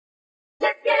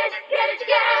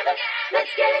Together.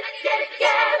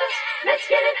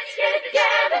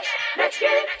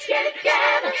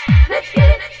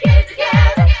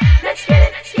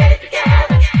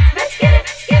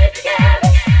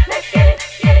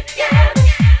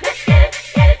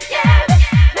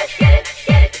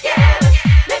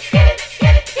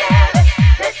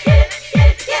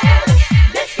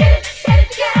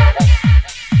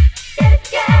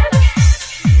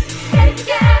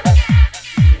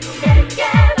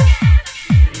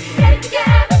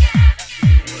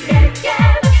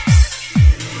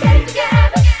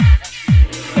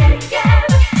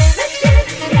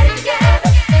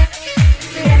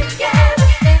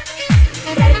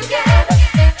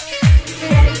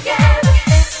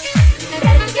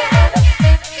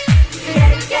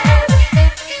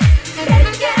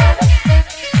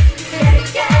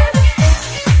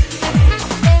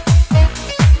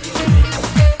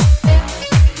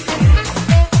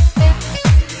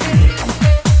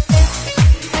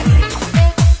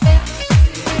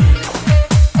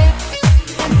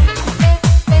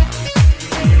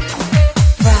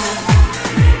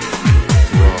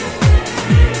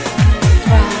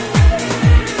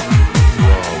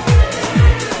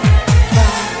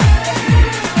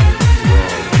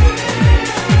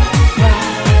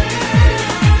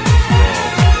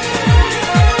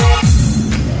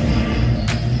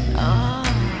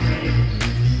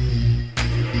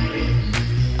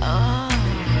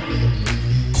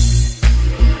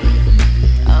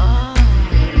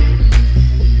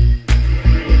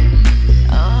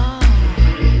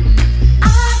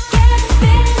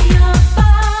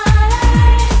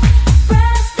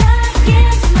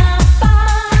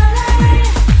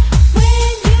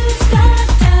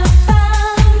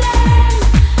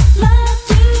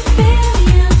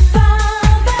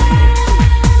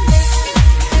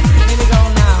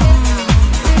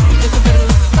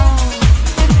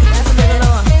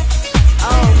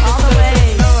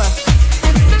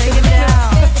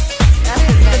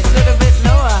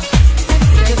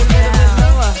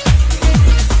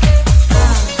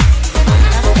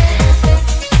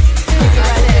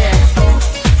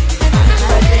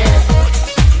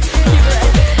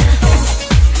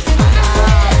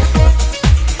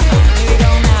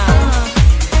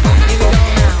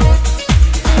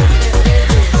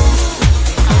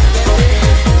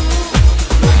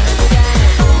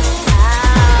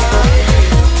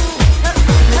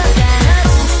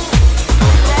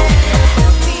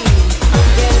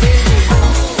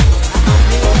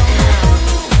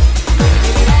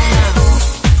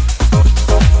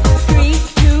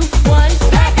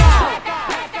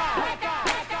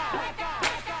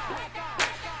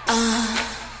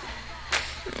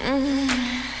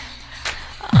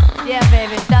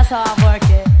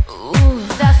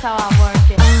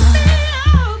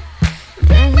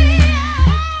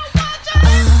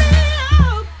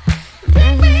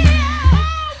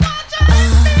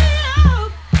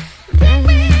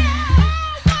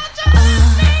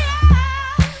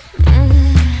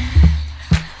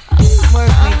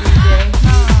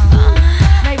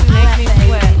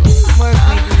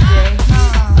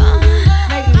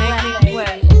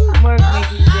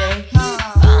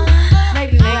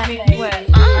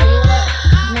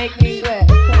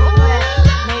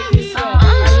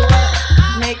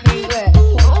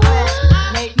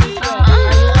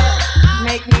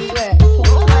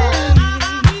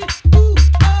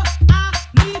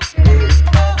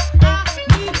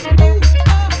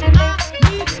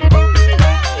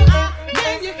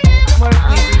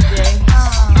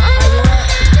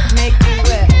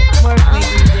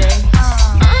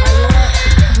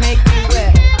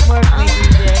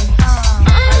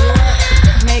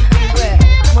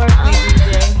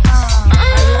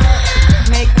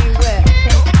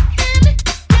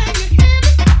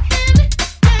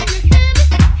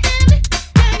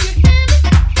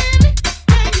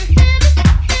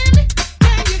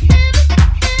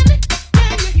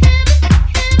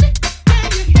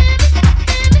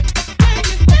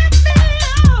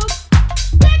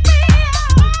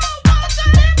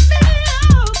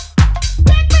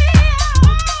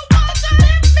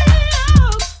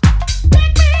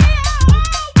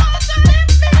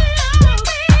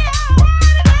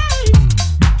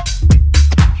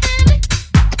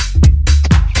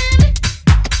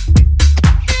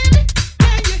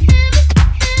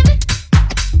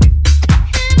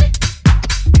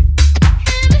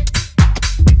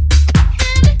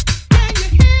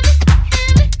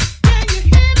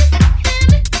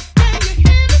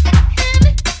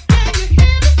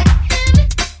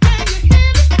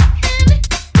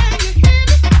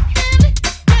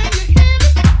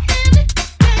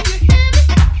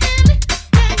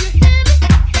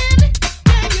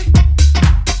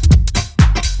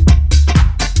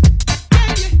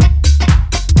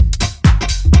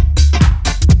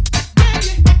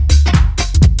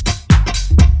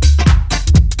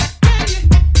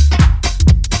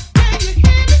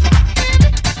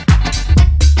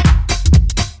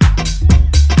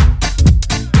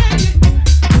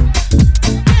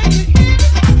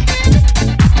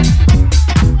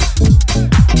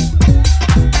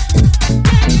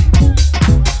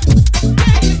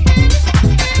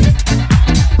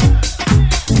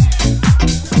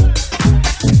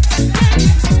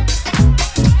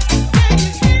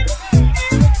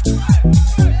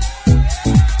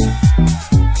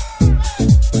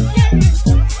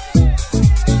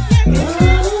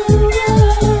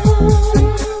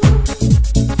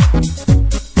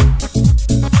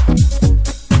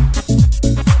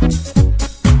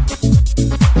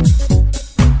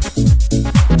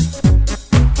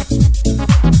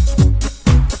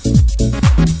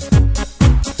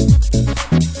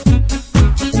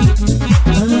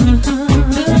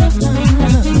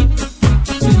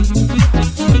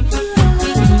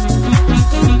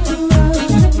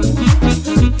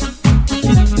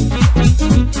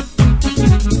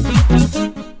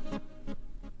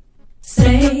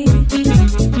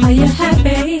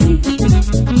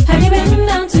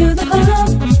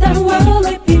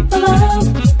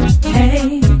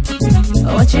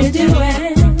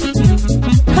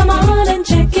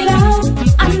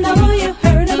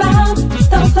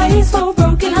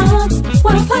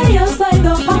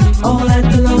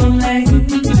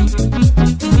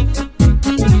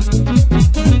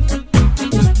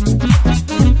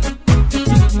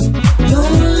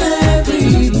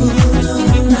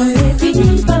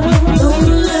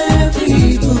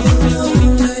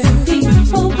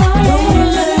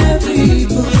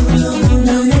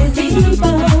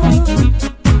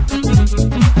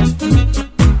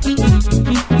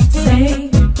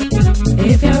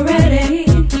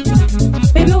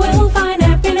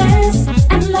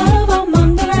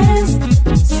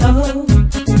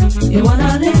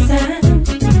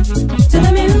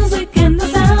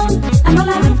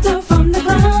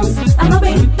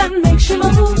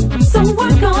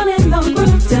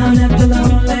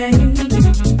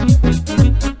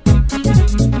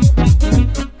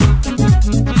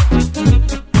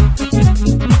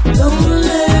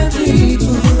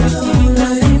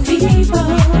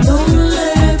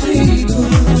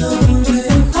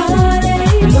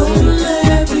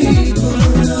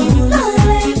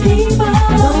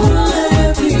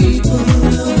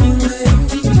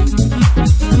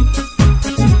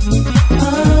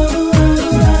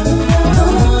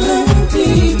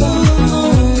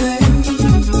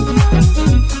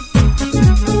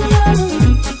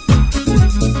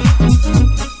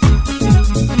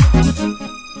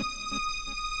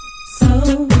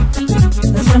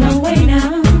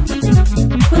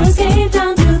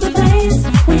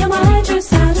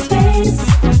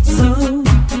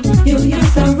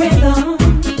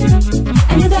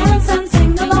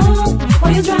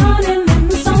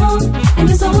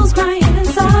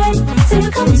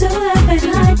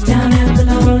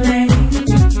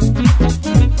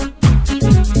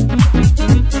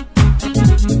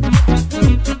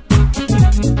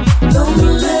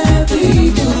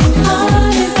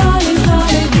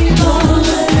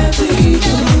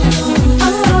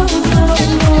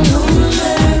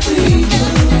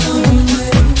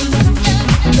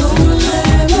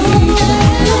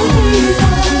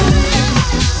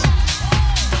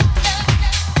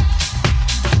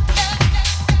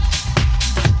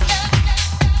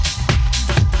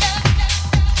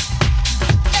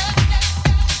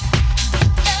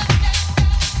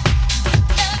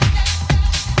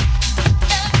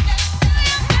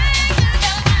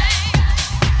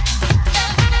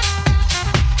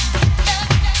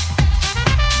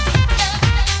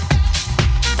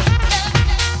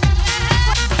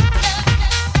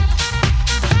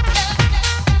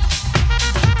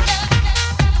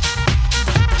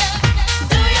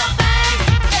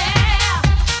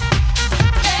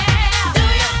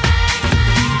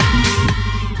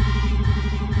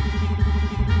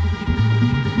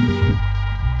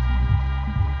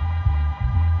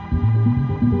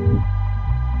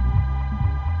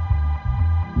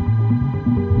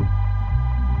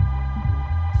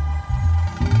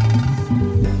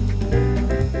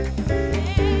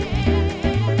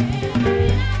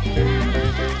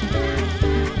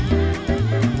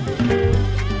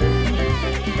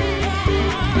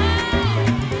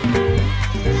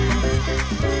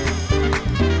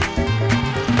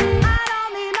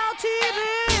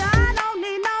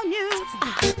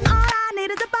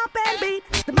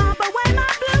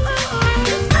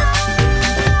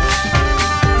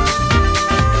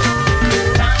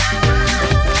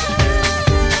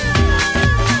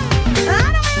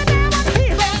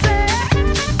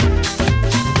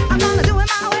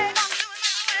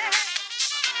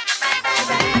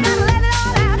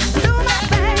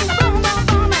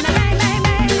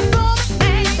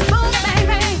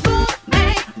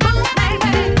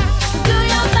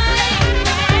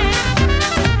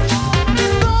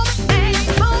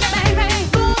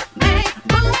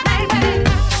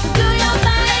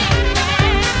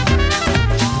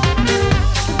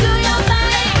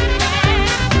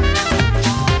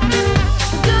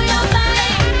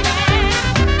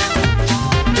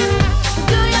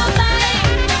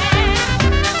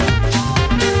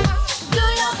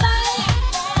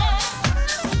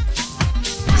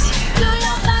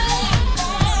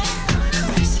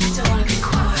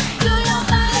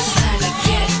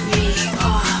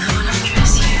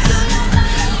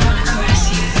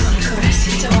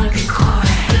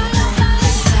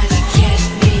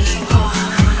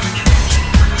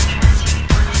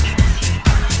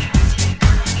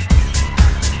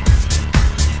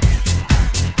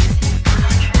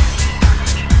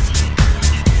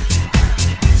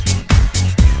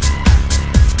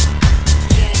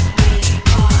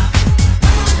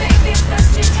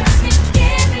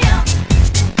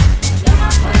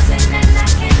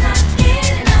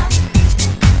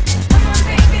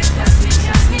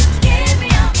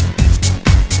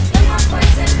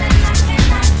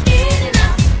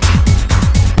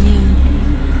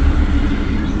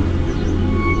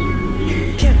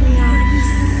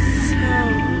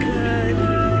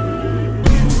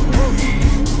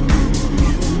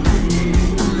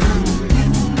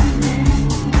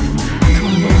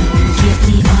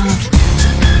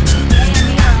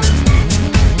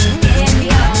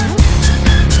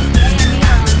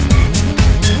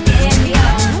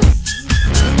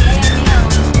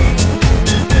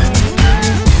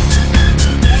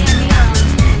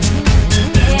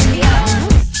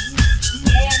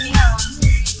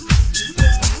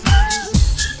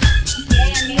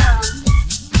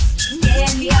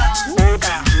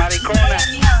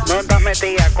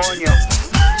 metida, coño.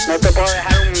 No te puedo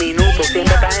dejar un minuto,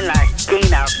 siempre estás en la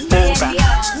esquina, puta.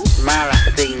 Mala,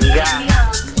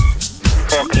 cingada.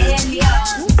 Fucking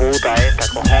puta esta,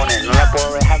 cojones. No la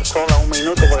puedo dejar sola un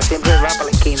minuto porque siempre va para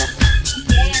la esquina.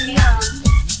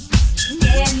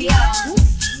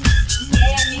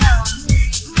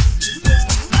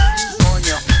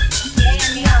 Coño.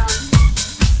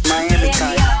 Miami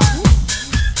time.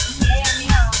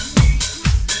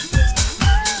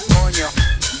 Coño.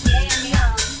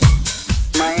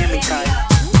 Miami time.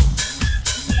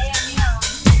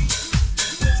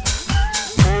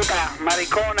 Puta,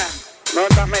 maricona. No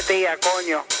estás metida,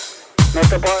 coño. No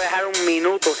te puedo dejar un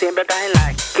minuto, siempre estás en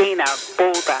la esquina,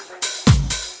 puta.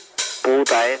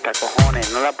 Puta esta, cojones.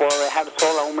 No la puedo dejar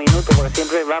sola un minuto porque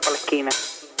siempre va para la esquina.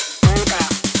 Puta,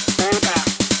 puta.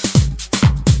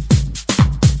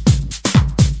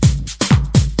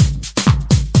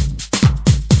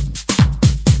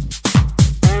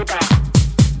 Puta.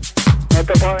 No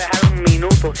te puedo dejar un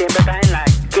minuto, siempre estás en la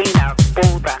esquina,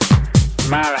 puta.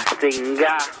 Mala,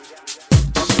 cingada.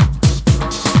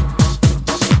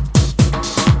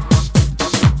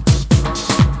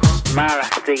 Mala,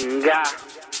 cingada.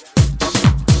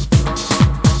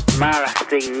 Mala,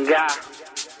 cingada.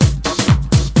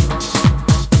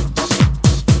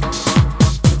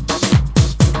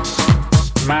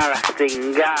 Mala,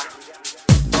 cingada.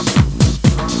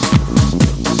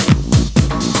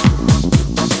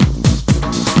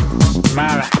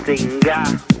 Mala, cingada.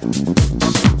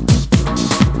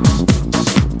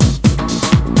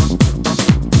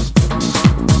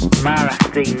 Mala,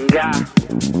 cingada.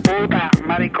 Puta,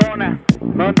 maricona,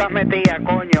 no estás metida,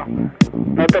 coño.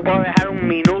 No te puedo dejar un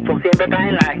minuto, siempre estás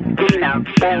en la esquina,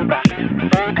 puta.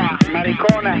 Puta,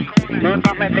 maricona, no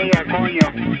estás metida, coño.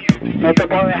 No te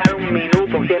puedo dejar un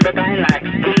minuto, siempre estás en la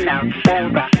esquina,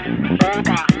 puta.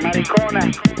 Puta,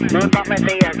 maricona, no estás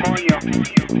metida, coño.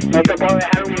 No te puedo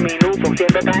dejar un minuto,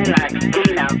 siempre estás en la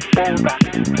esquina, puta.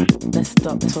 Let's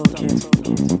stop talking,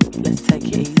 let's take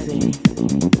it easy,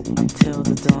 until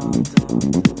the dawn,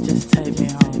 just take me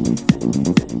home.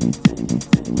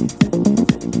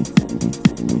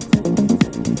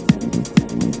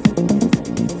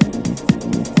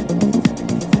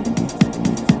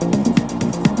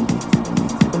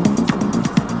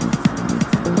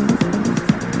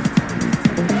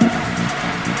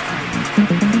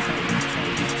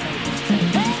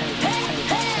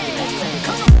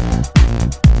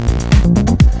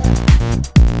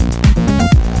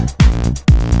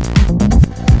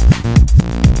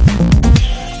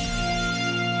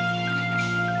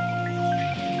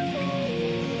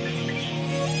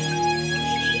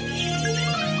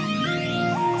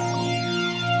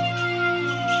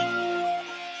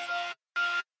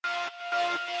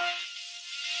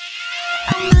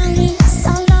 So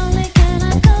lonely, can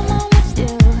I come home with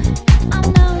you?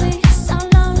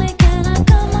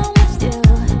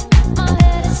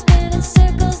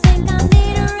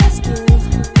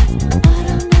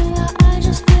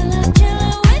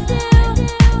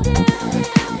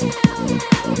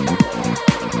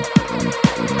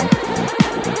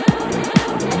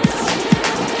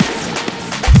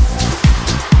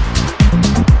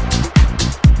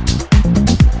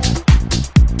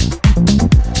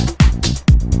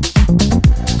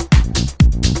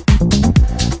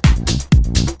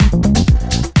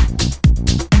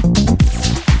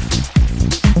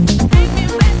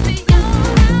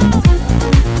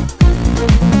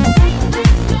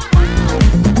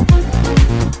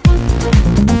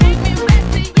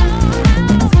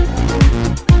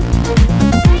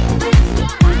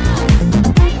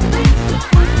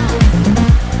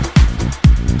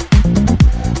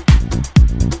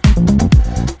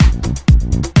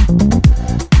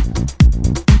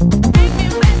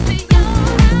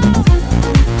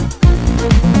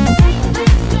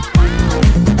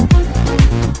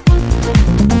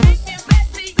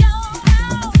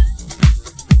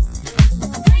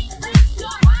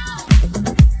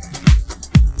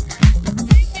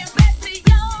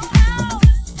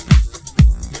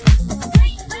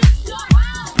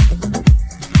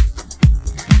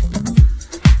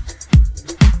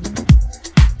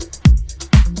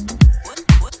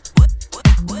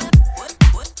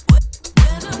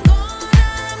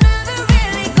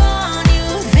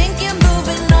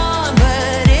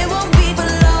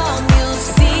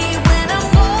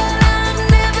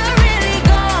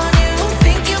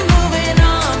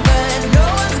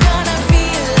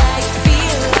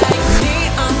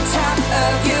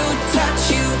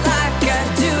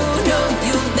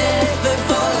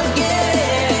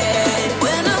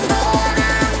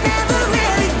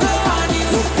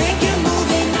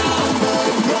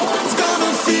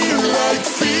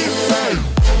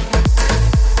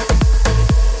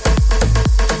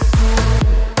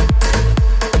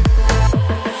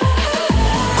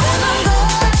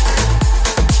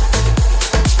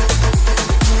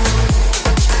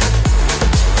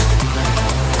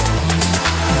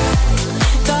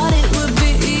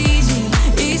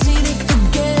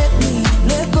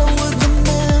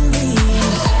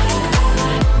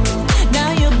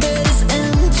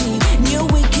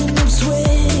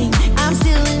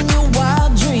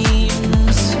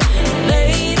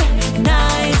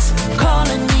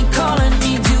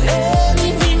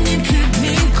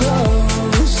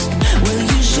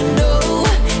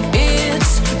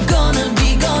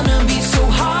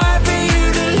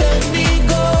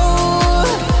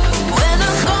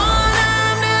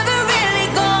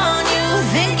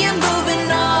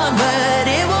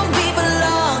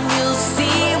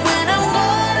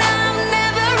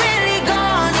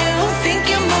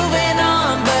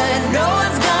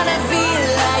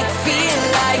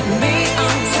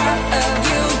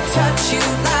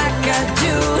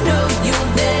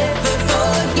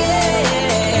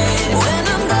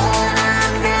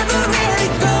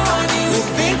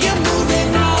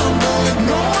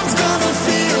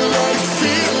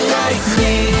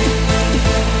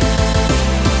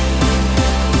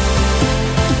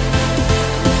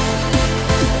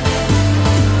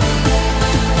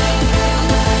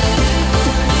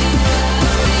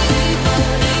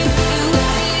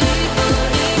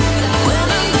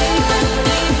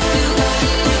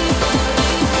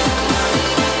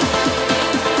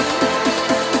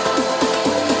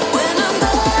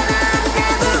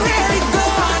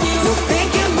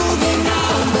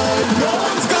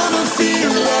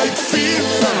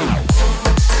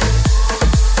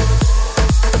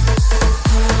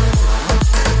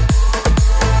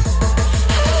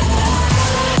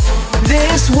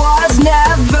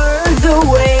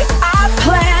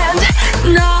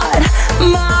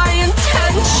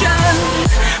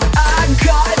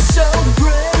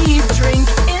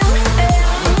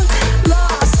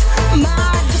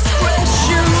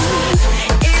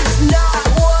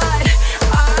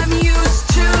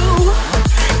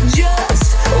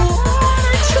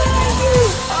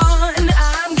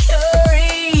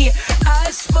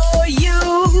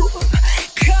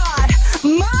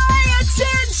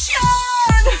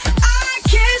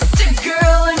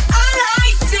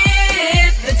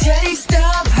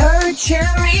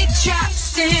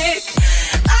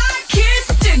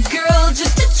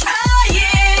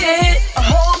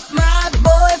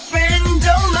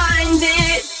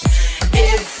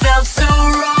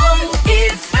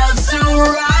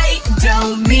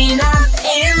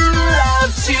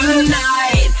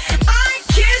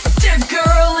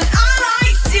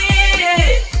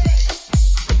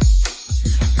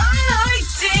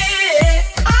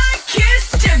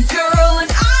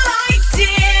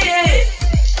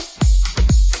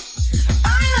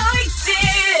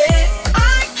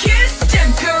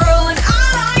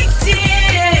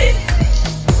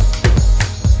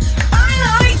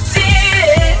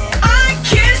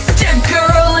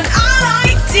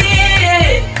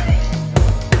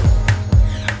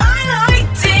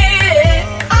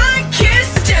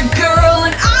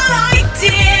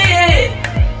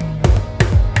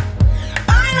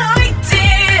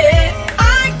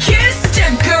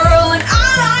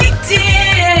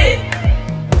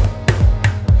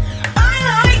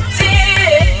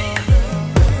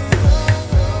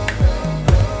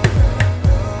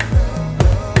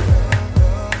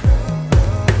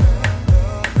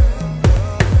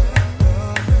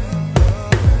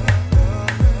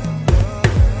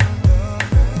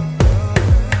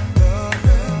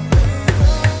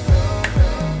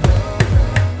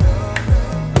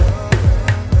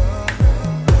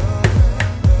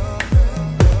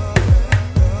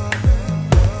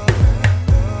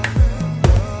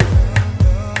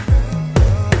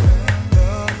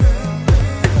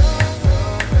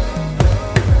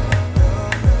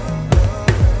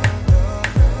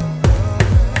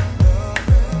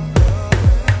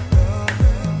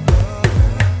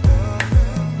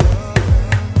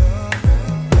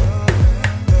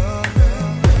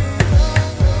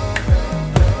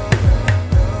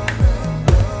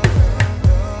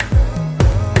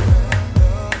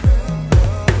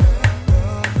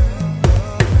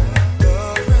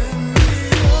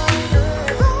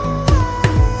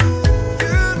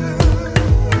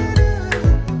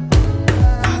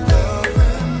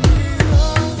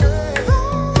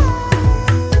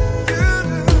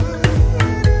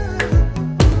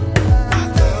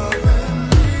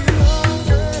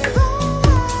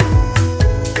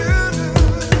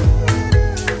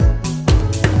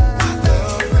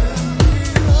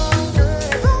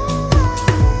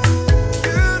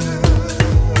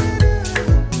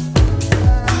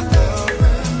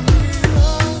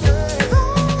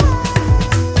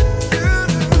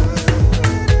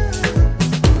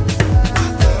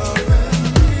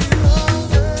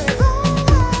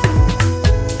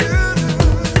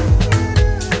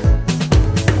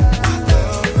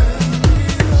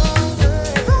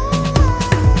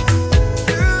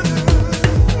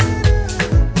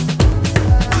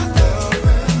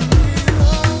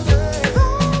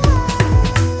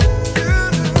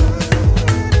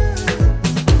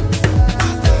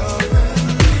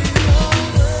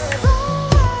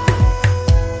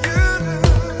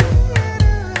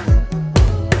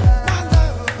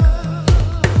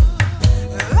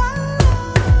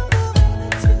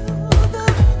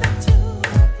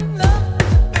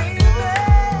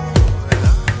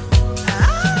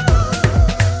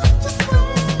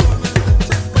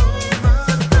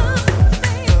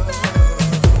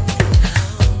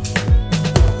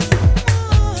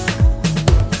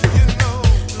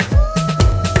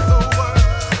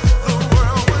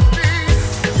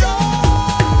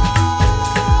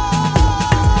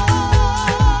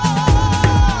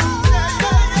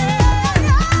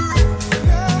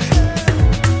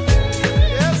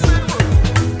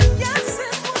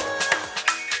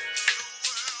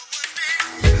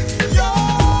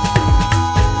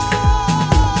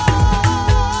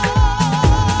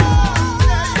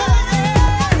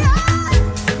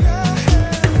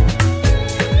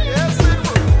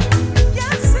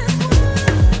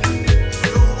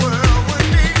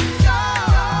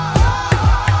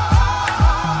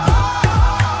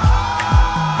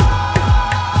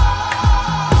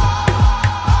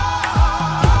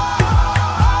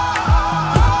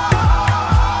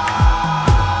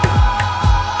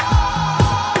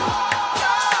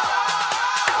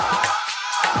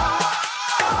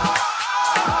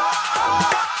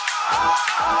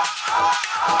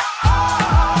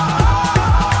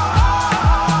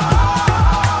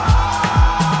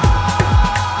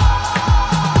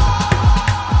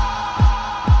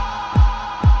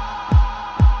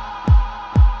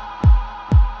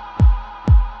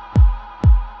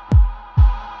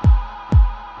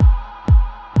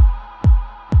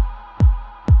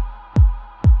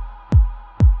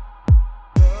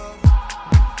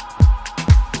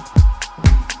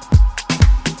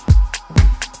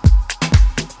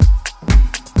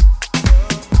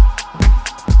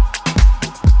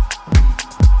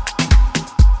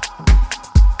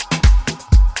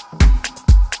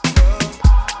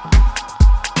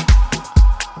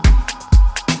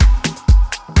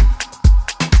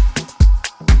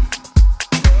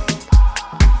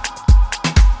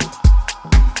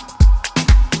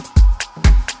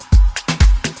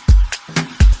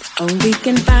 Oh, we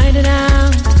can fight it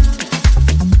out,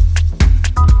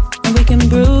 and we can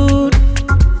brood,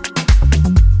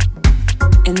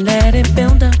 and let it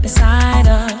build up inside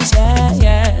us. Yeah,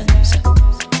 yes,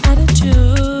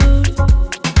 attitude,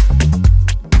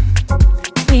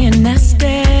 being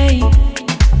nasty,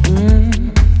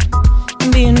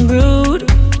 being rude.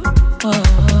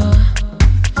 Oh,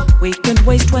 we could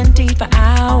waste 24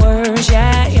 hours.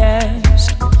 Yeah, yes,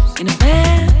 in a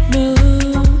bad mood.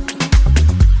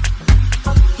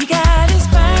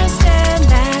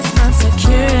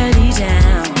 Security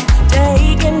down,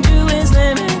 taken to his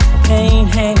limit, can't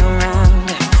hang around.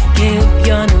 Give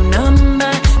your new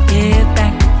number, give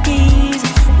back the keys,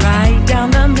 right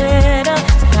down the middle,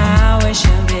 how it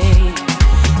should be.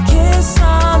 Kiss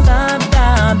all of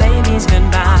the babies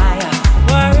goodbye.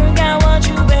 Work out what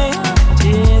you pay,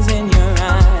 tears in your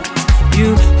eyes.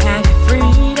 You have your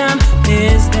freedom,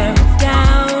 is there a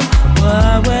doubt?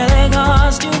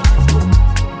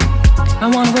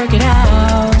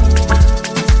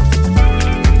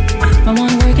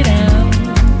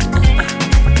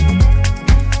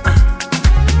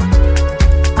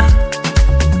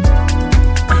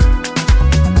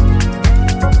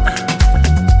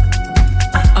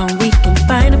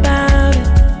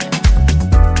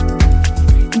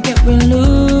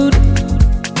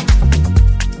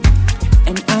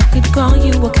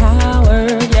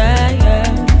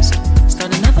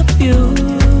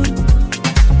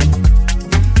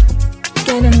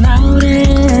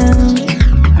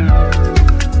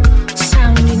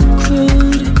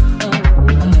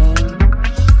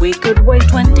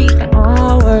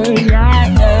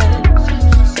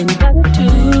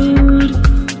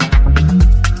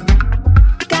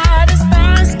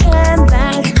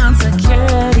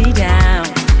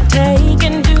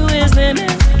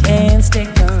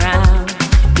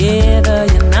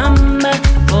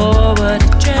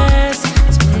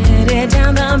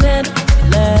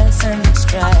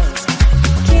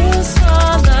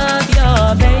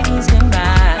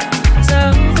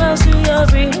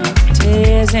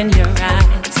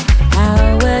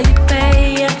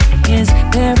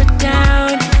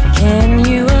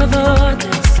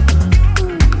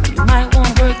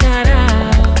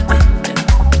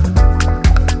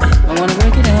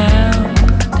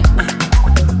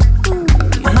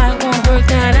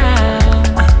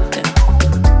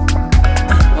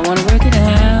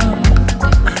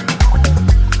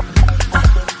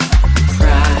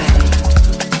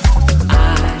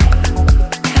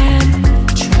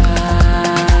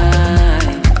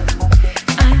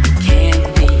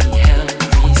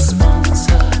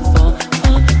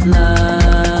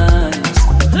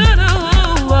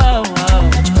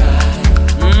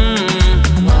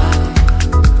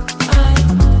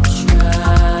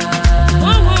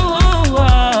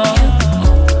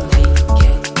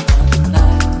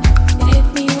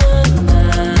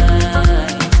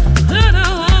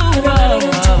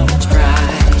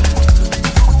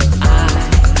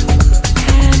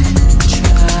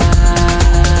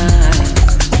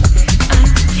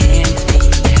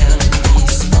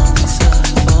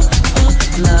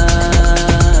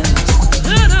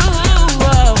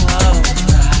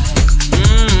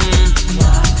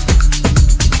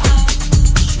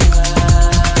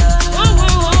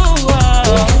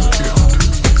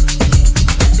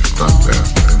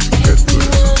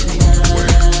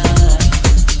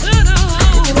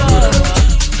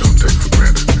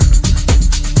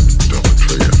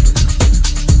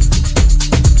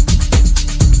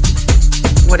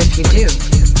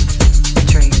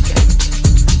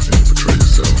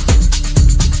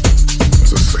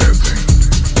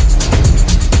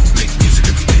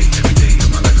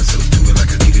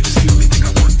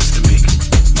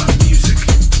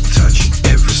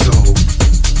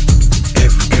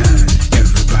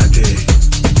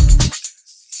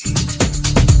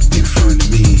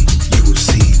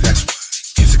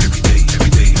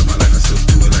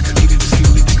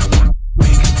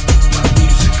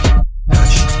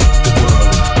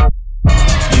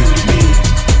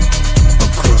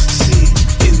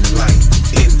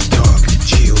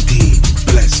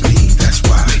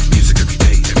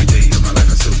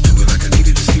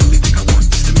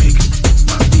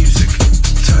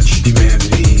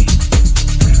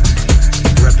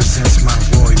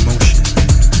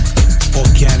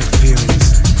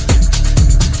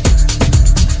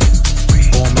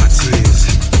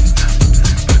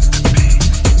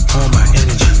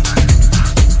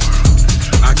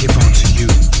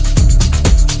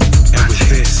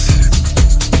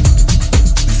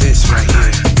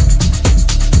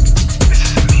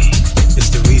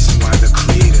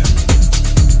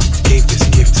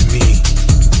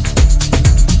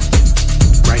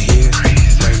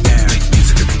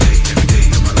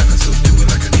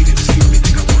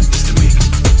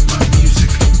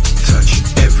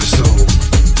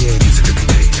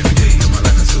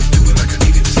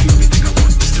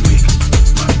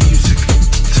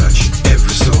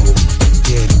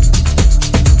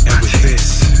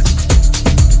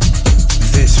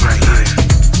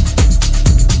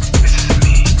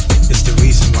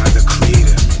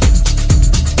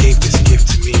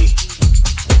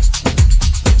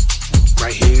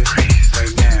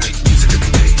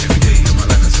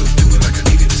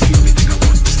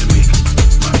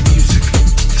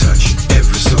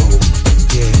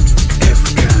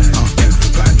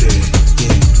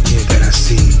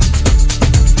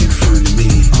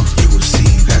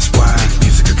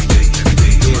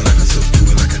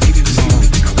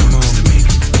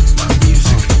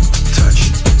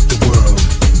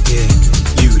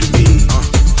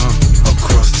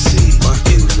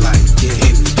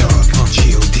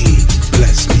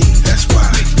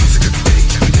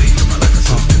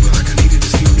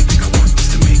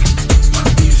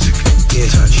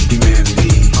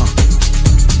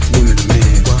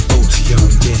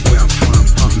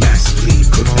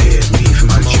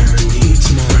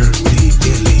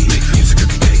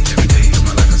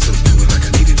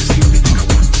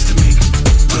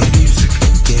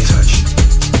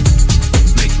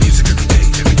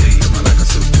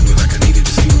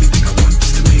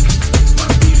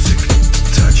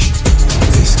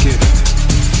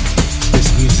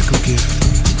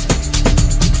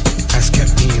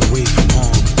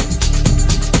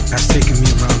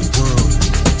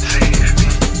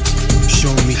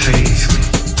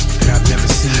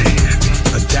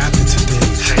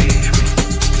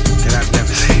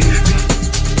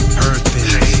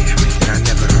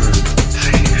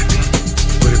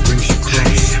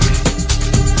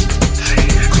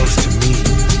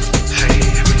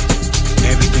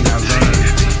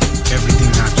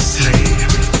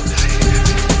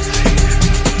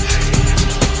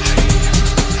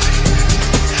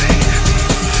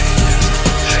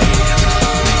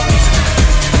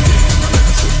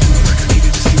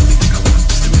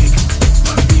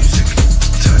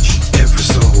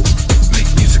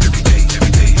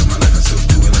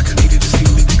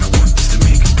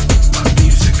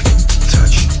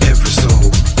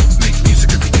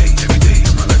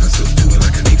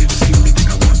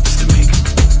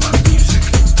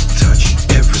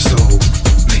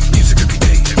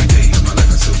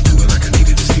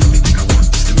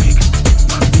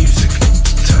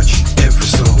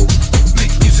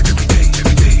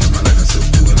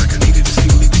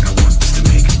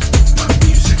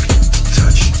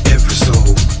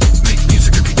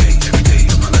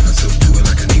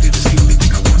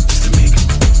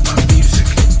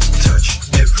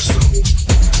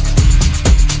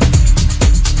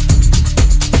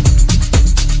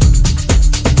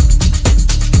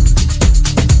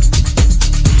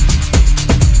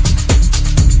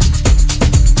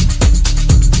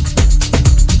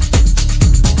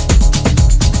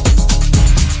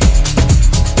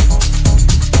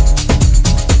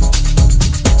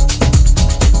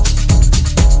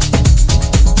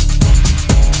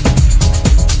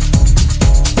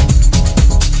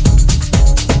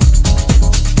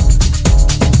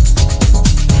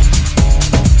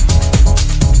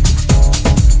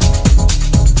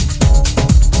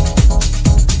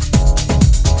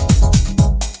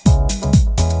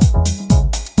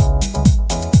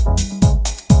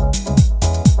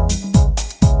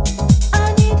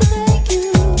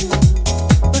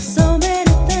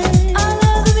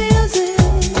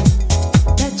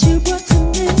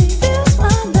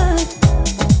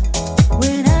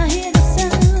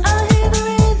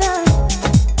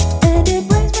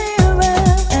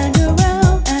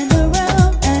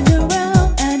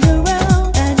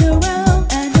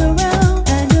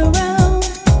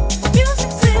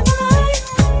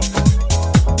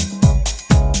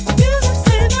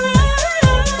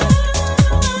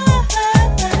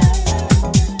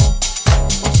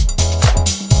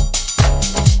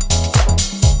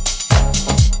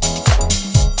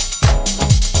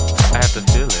 to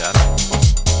feel it.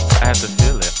 I had to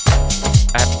feel it.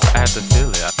 I had to feel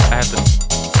it. I had to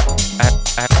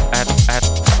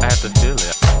feel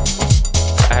it.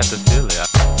 I had to feel it.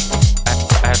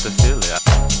 I had to feel it.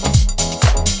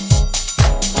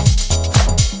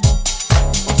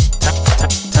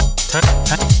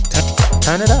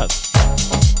 Turn it up.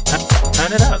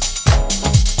 Turn it up.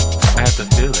 I had to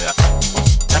feel it.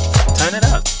 Turn it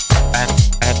up.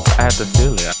 I had to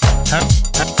feel it.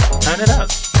 Turn it up.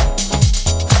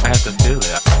 I had to feel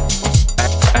it.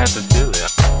 I had to feel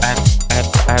it. I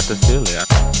had to feel it.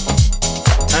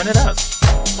 Turn it up.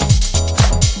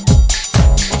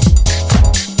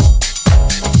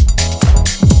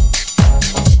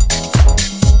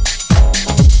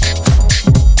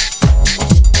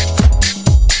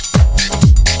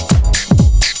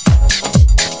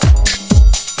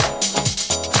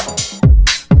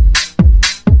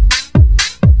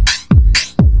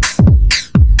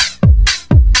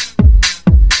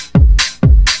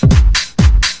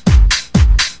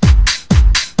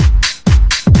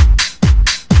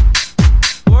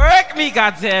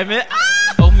 God damn it!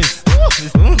 Oh miss, oh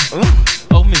miss, oh miss,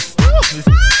 oh miss, oh miss,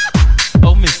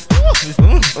 oh miss,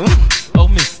 oh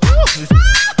miss,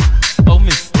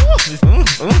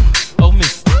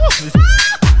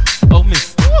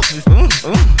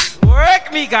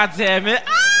 work me, God damn it!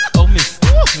 Oh miss,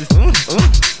 oh miss, oh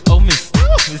miss, oh miss,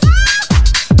 oh miss,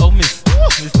 oh miss, oh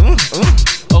miss,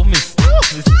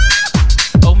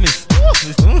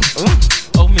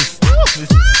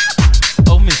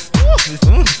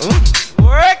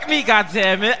 work me, God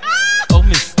damn it! Oh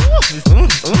miss, oh miss, oh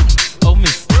miss, oh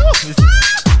miss, oh miss,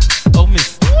 oh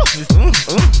miss,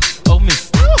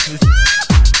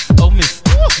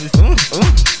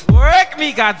 work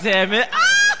me, God damn it!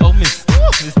 Oh miss,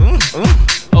 oh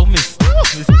miss,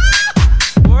 work me,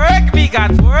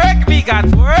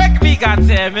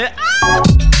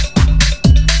 God damn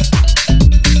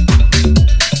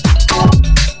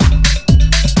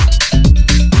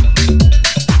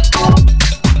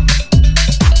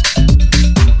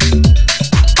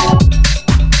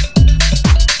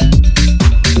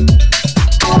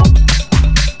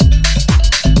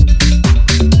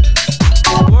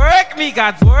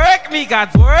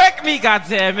Work me, God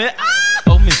damn it!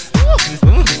 Oh miss, oh miss,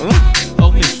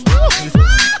 oh miss,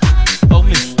 oh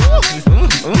miss,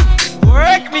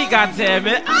 work me, God damn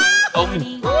it! Oh miss,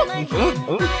 oh miss,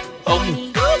 oh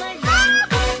miss,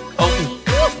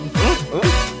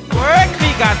 work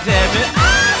me, God damn it!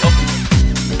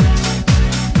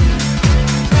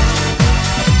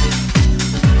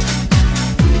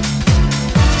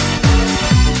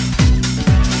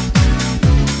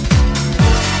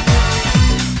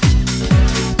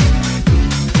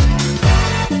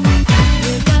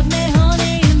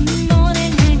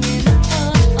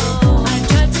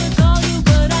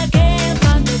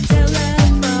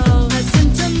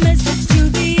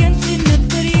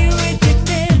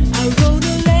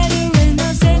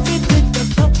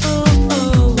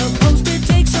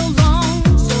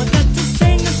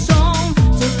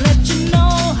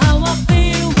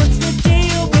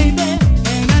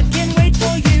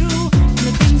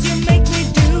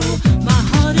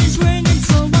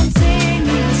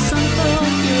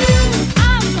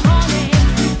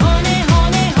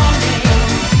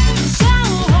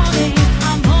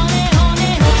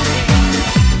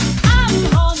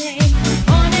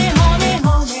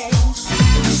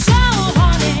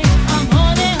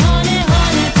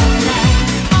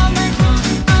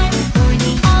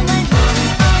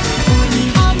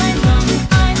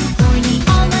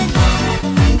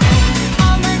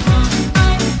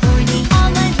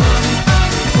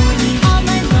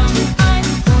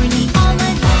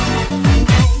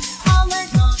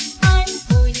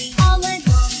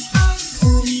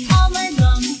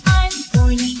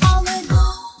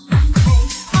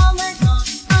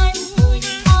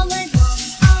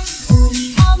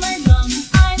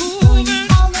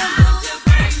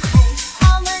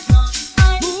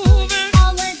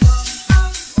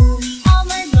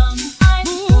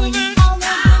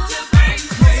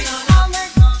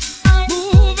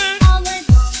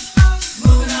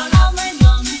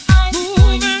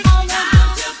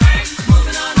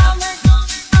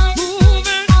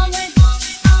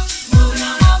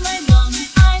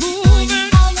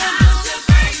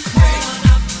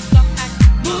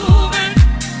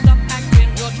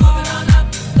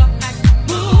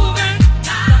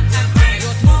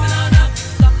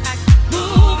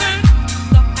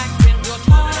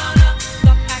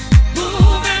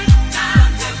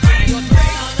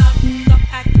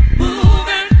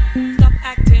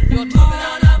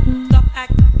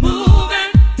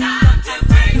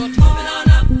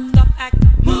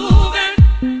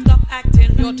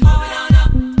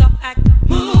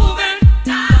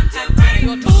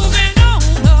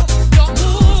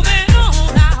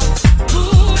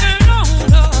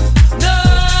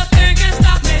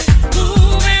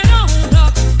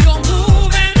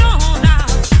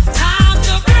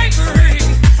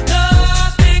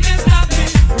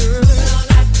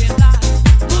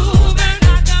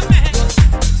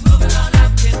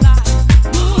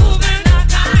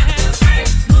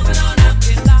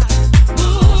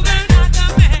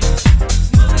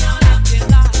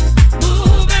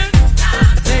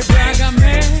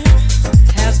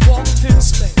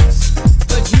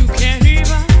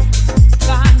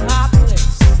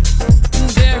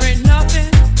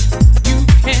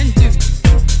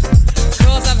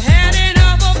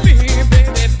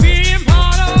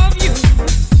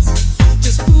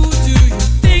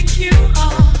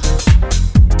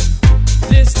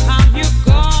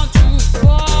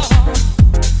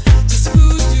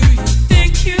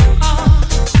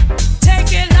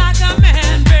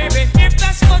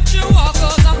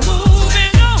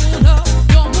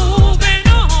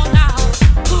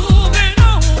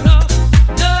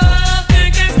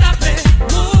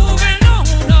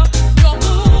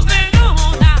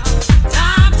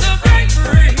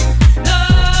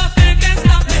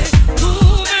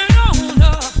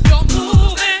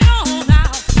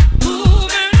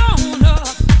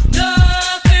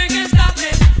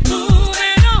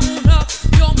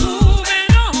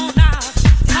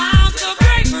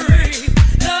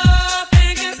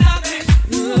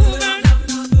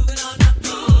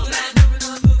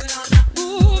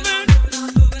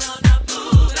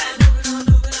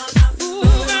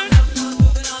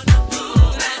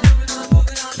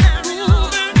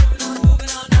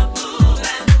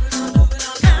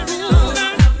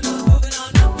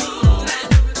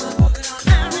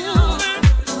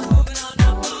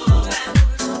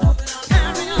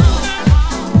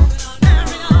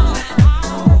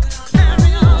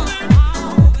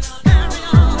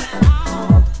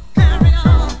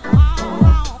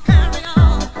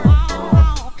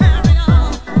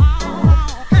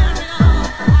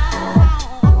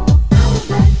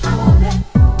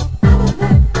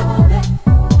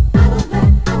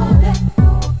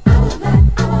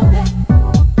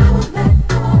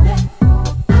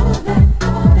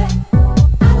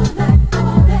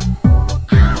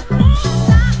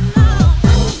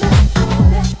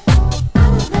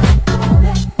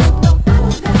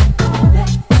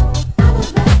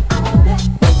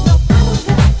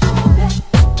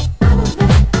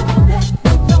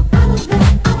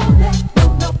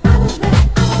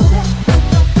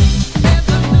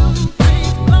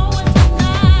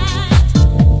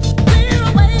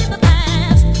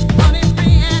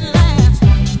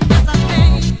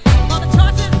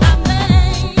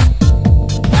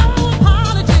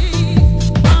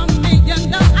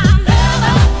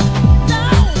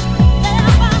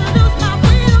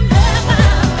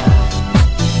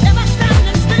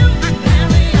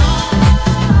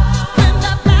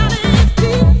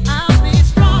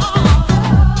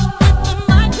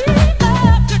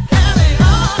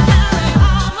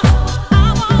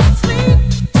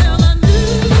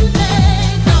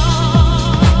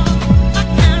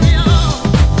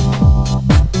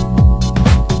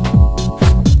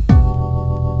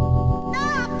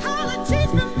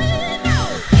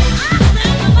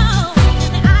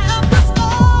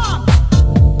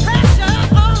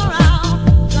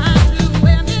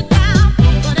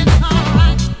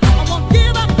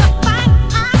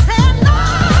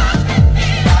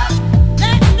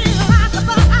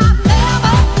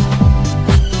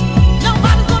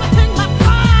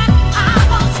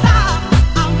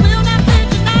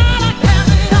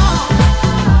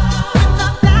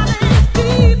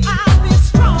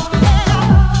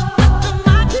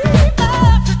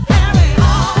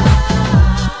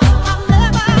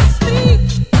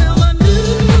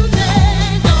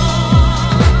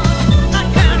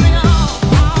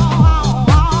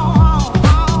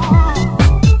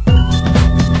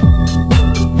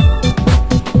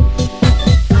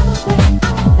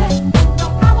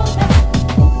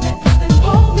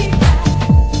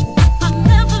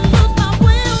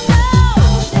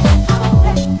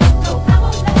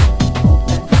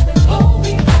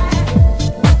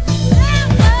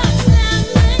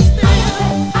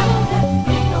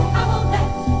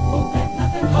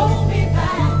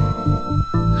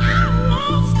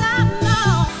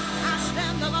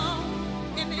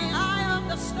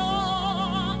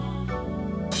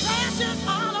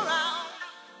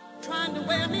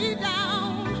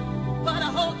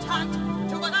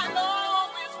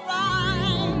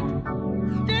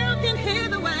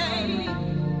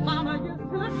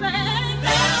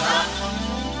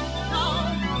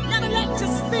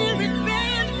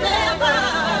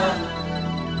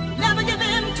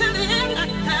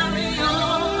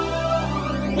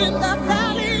 When the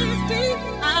valley is deep,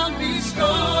 I'll be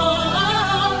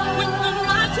strong. With the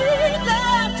mighty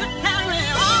love to carry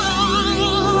on.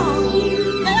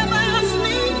 Never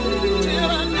sleep till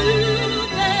a new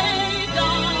day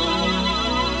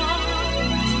dawns.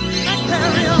 And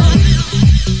carry on.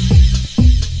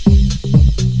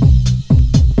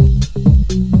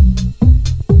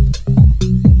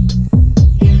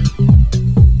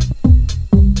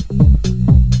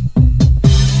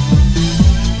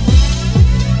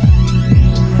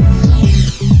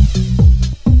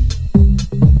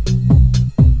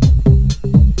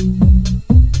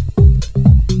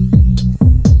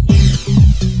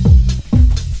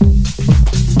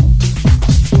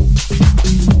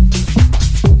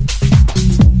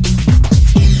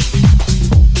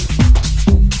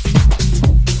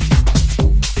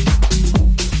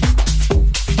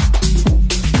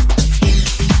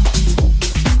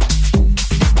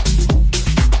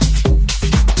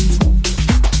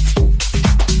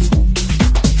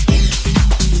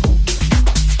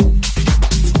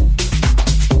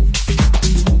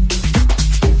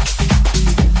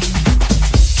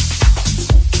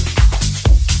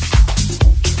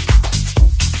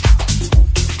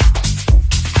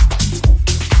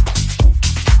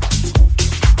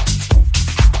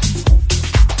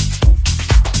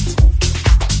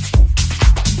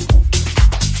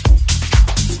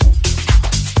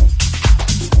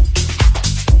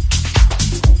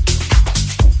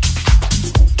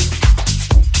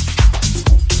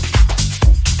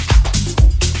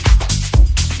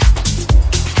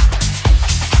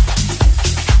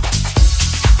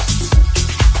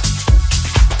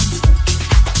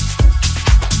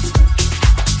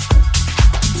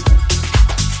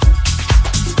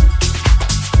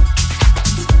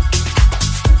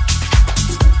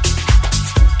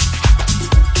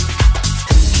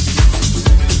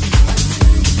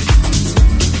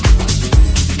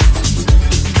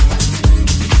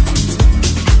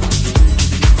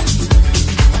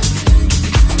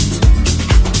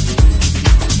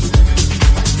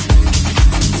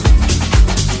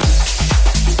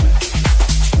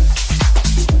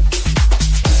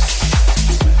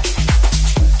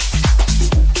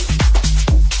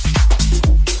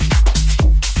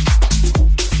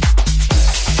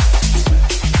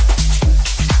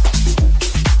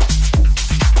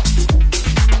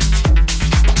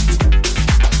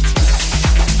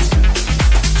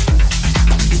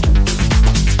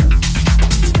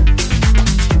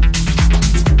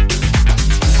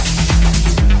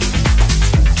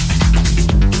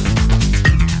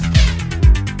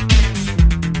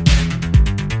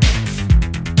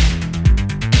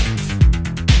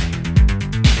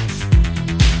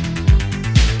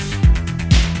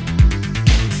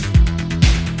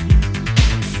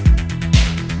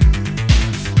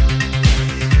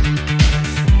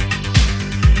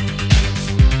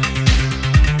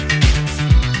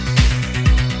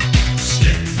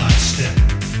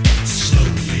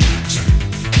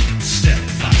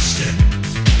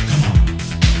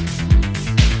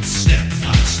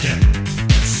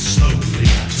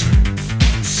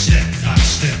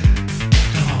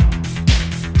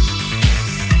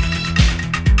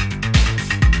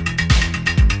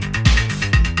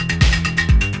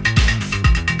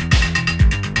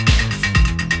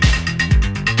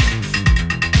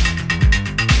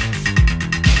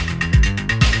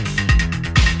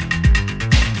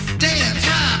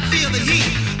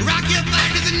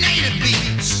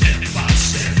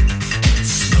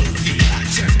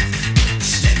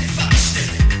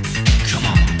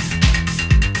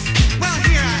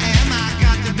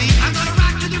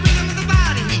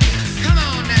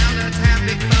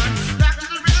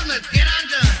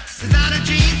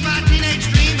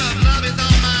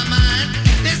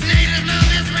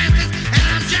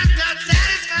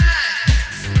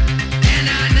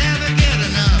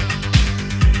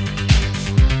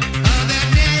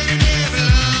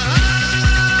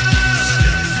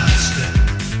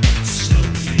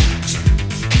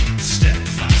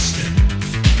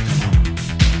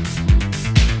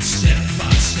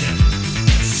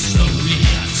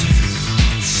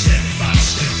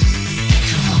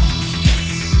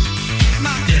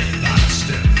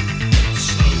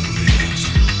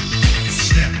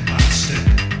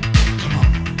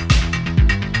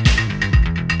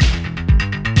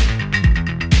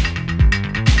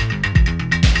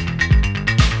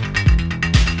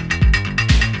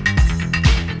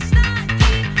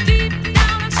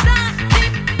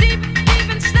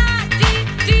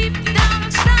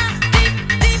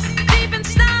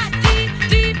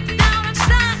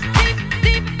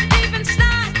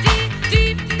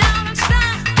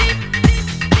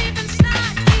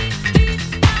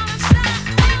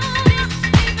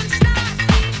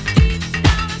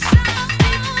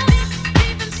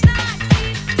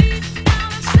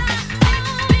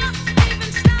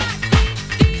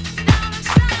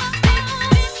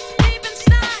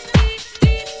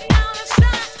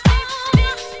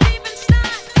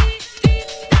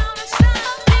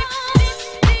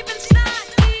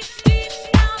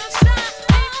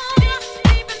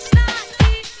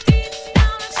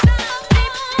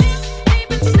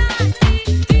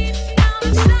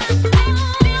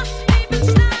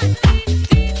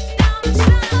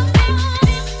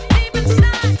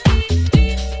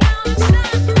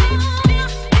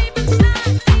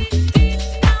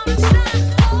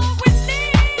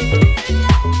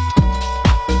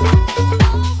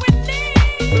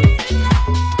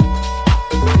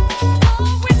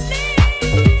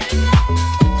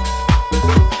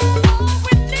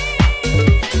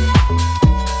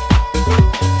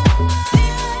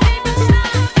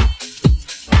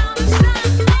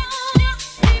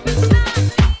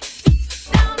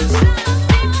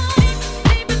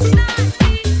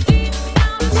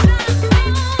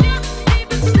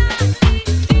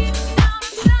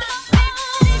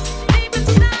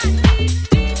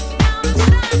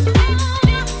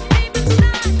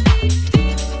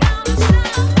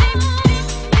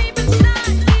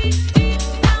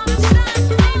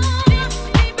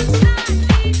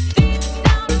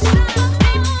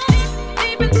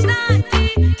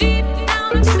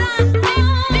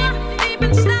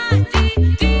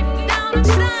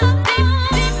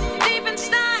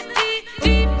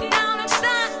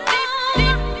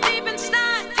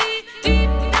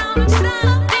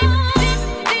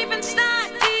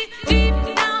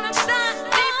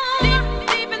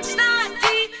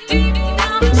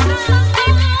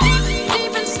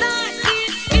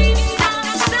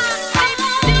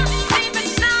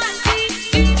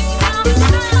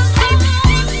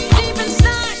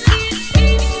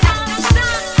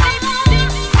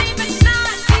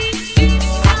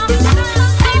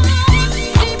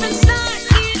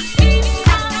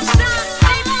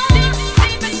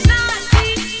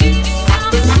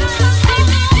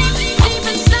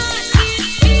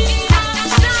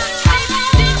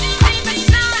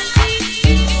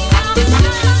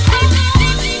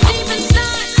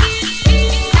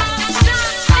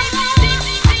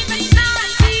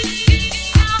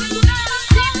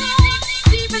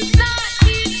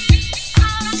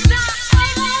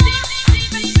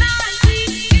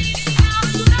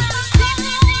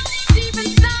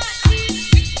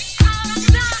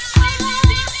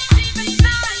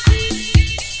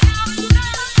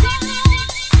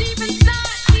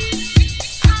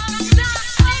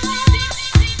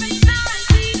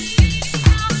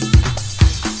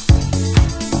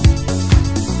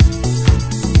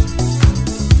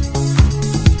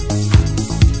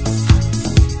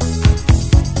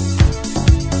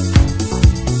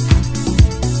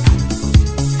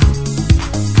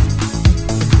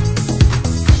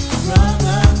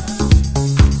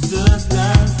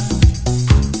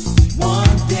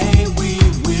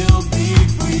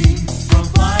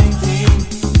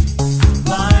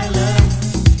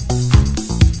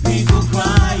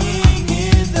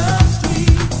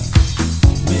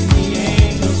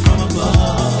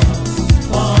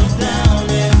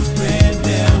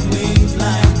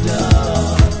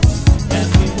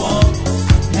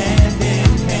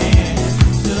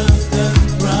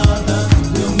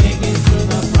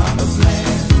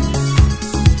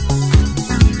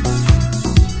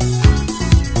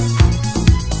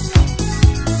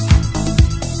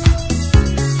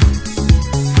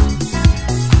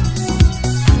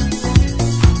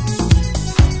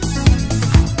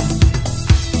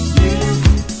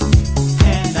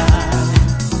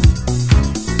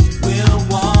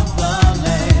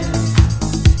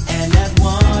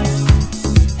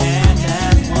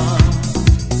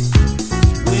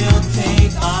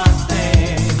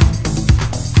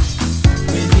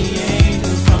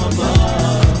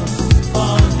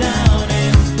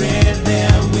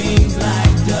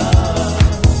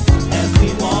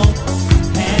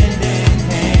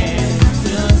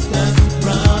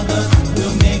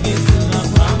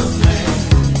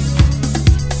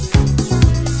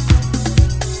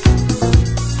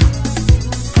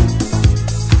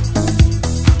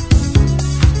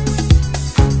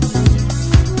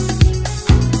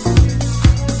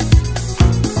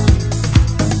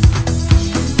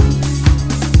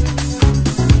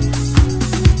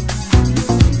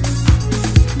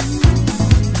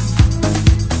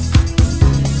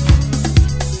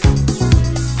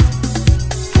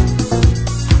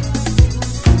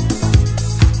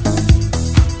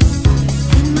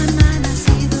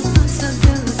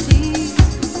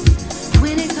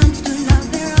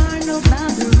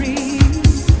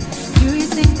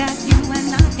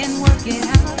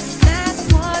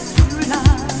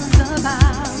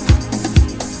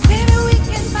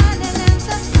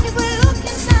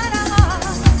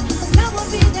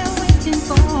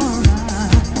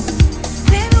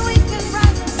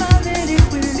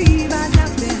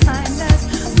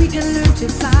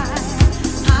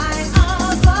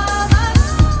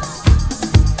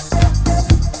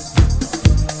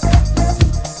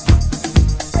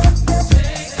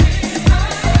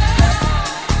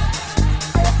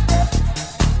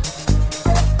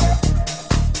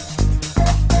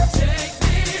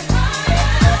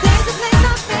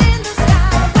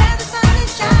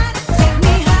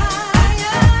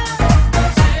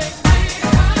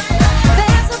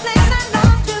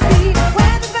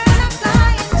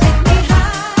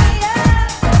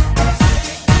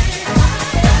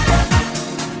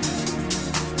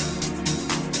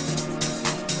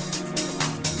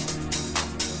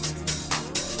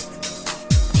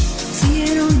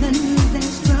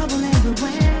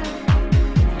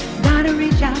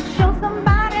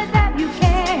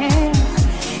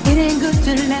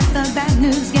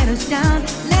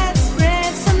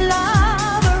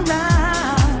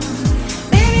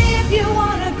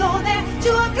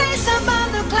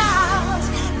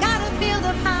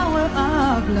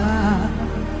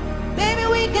 Baby,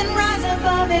 we can rise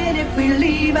above it if we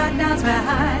leave our doubts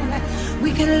behind.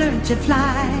 We can learn to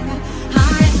fly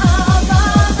high above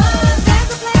us. There's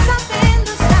a place up in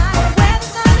the sky where the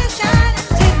sun is shining.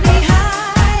 Take me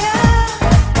higher.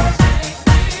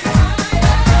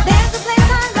 There's a place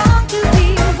I long to be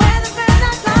where the birds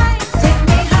are flying. Take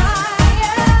me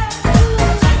higher.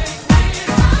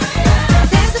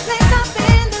 There's a place up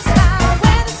in the sky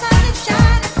where the sun is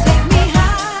shining. Take me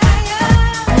higher.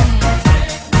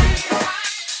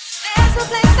 There's a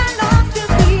place I long to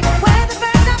be where the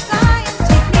birds are flying.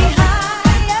 Take me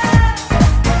higher.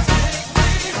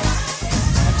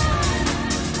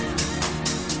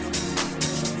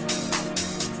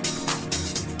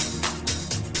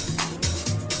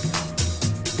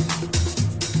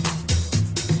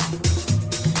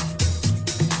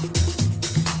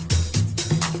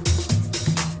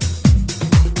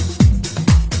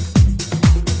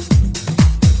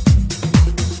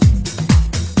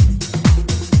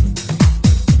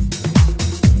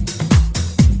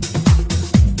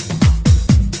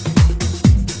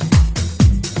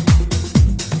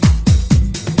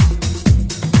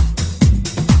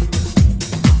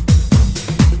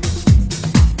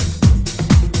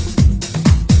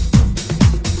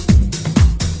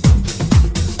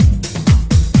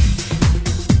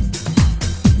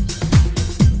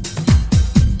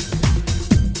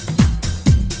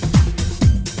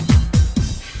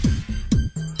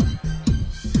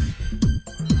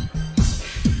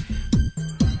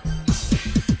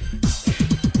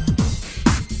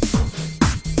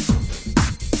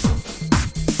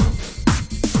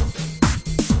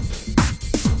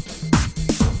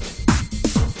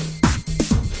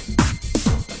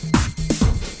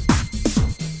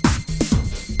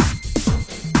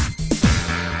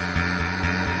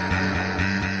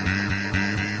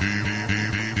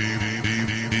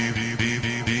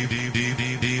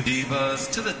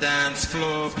 Divas to the dance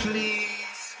floor,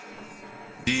 please.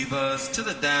 Divas to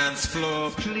the dance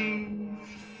floor, please.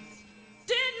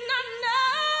 Did not know.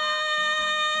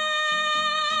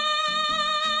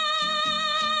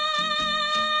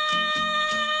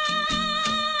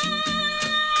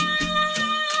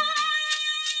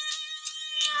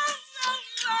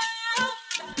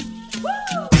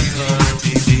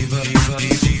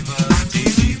 Diva,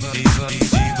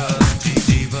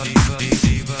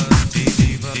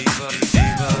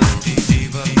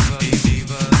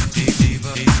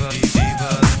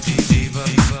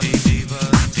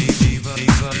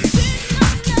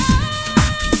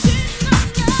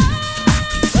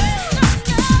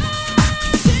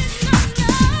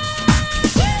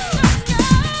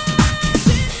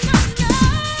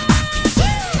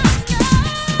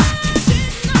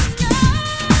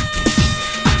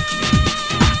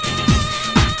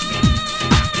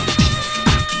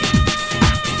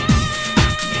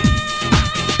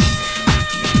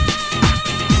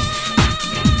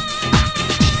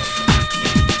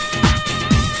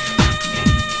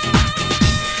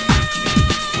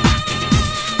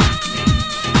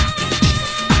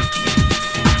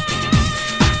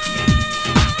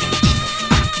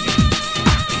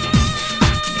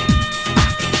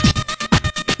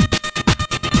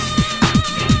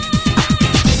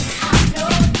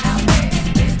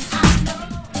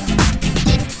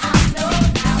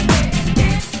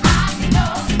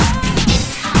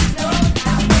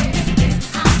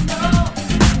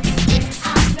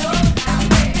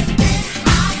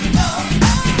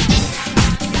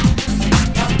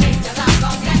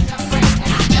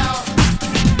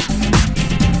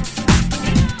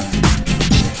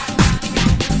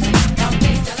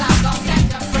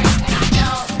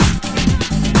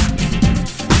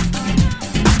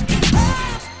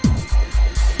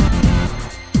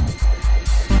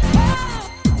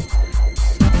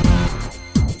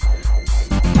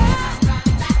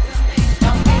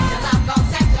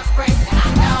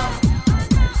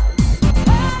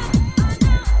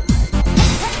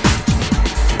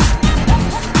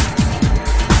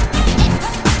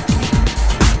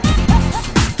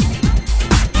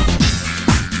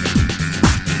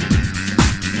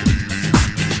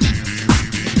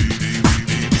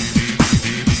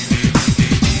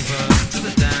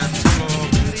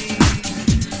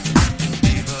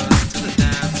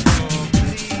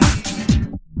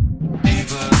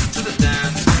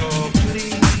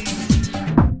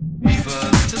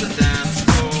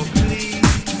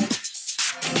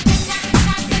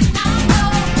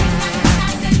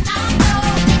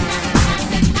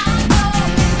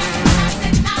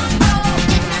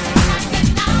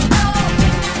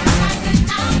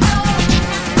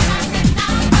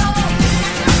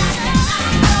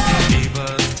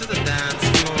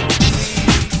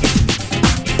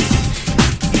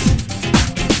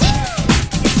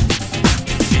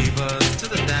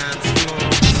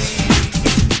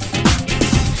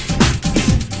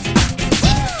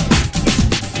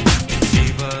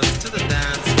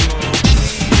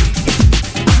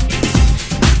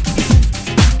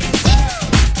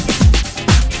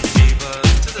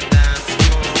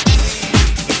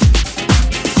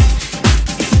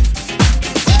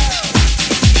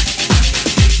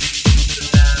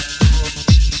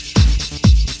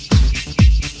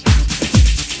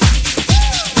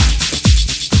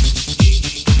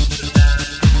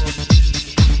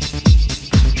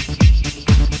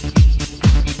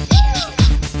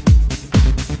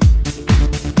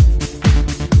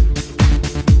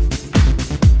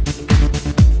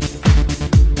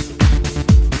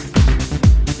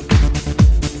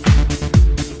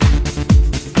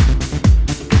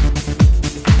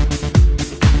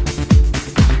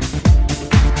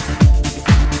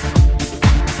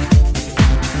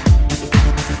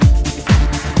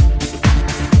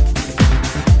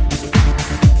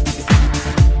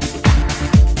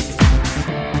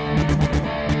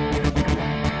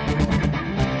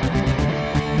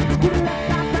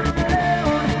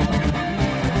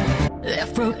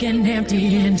 broken,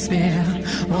 empty, and despair.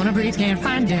 Wanna breathe, can't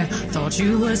find it. Thought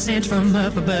you were sent from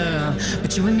up above,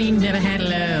 but you and me never had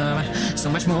love. So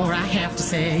much more I have to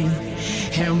say.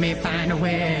 Help me find a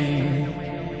way.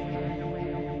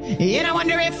 And I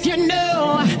wonder if you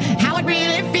know how it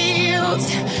really feels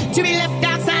to be left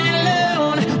outside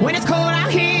alone when it's cold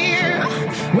out here.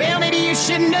 Well, maybe you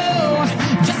should know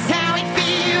just how it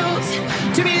feels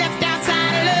to be left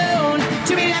outside alone,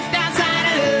 to be left outside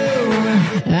alone.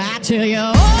 I tell you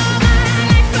all my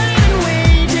life I've been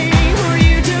waiting for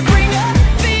you to bring a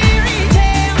fairy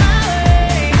tale my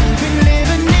way. Been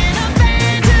living in a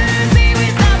fantasy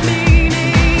without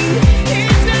meaning.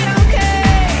 It's not okay.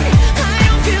 I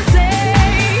don't feel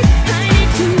safe. I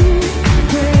need to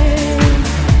pray.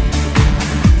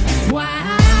 Why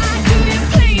do you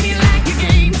play me like a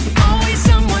game? Always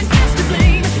someone else to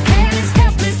blame. Careless,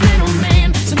 helpless little man.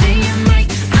 Someday you might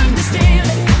understand.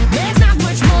 There's not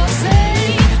much more to say,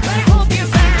 but I hope you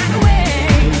find a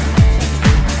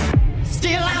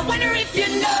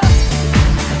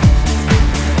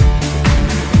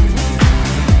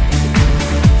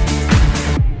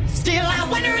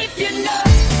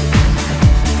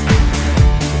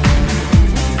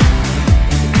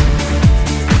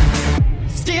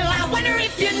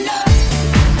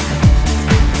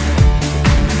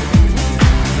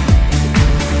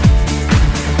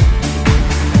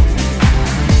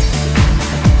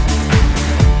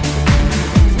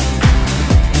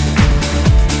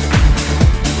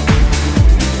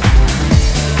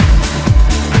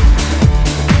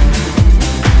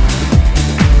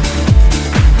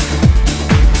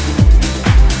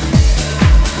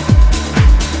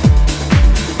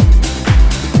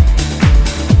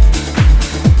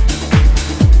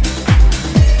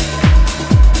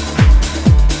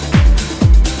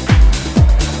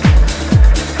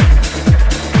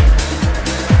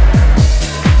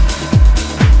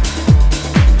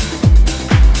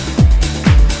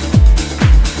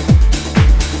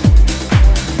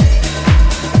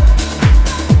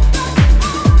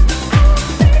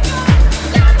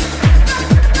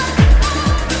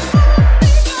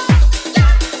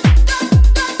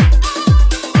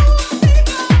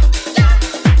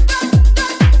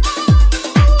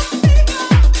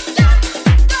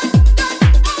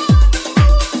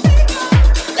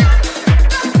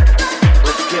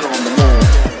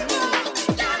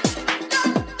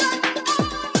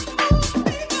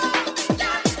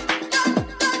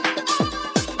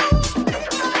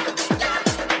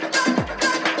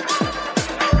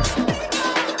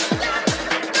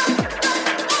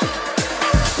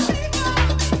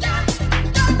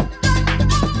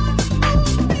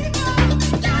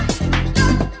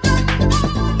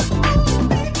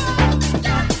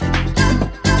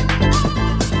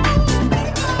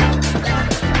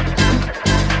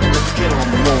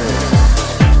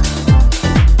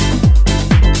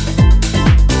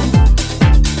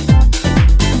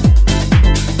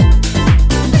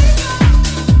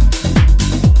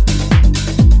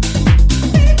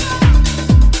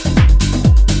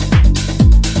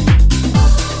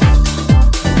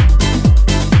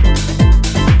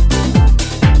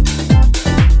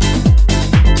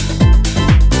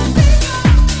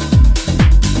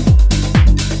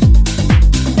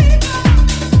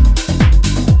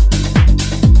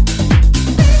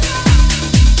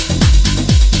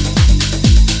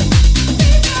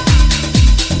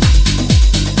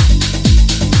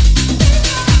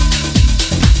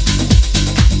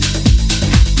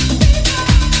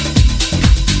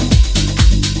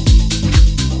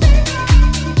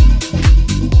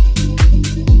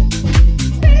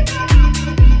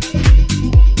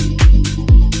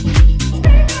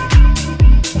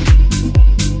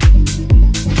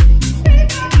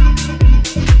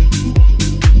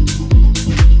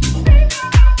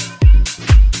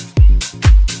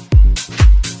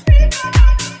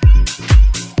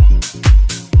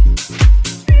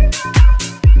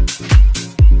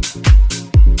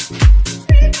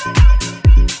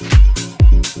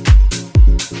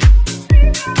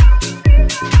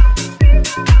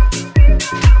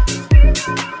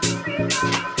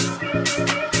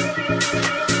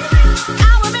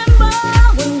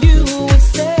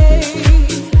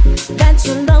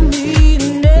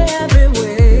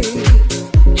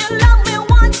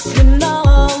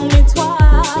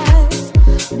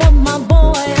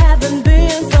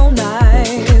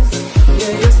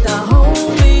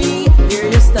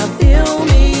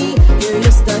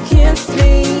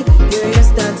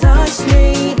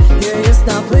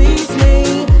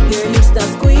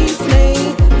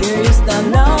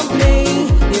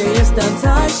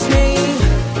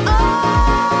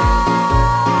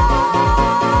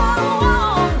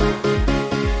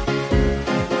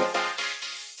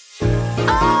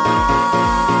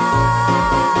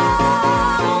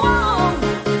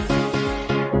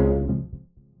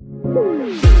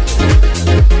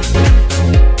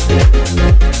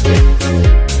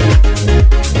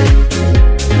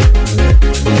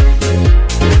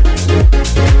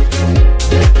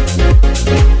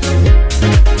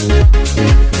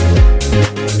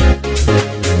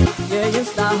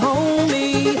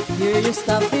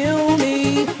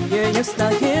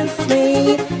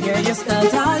used to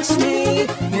touch me,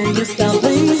 you used to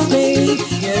please me,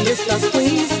 you used to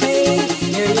squeeze me,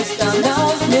 you used to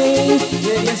love me,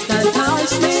 you used to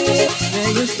touch me, you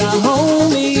used to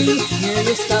hold me, you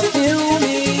used to feel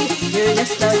me, you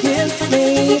used to kiss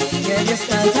me, you used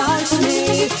to touch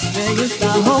me, you used to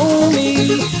hold me,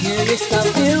 you used to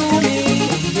feel me,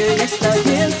 you used to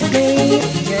kiss me,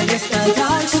 you used to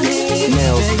touch me,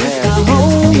 you used to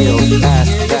hold me, you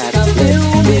used to feel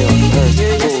me, you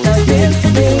used to kiss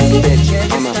me, you used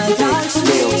to touch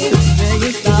me, you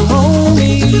used to hold me,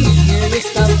 you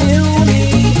used to feel me,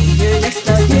 you used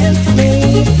to kiss me,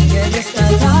 you used to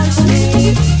touch me,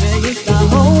 you used to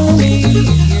hold me,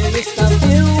 you used to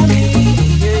feel me,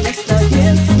 you used to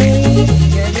kiss me,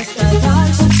 you used to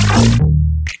touch me.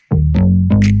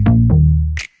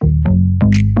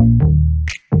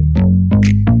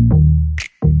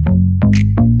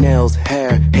 Nails,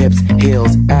 hair, hips,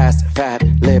 heels, ass, fat,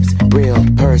 lips, real,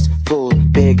 purse, full,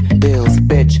 big bills,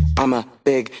 bitch, I'm a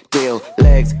big deal.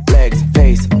 Legs,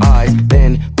 face, eyes,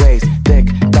 thin waist, thick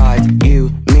thighs.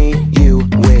 You, me, you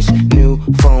wish. New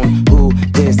phone, who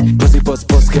this? Pussy, puss,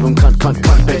 give 'em cunt,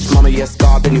 bitch. Mama, yes,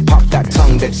 God, then you pop that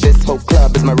tongue, bitch. This whole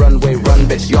club is my runway, run,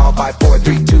 bitch. Y'all 5, 4,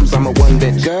 3, 2s, I'm a one,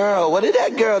 bitch. Girl, what did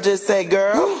that girl just say,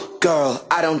 girl? Girl,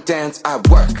 I don't dance, I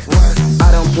work.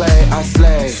 I don't play, I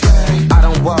slay. I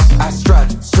don't walk, I strut,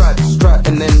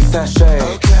 and then sashay.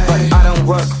 But I don't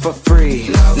work for free.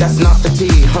 That's not the T,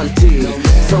 hunty.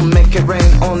 So make it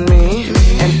rain on me,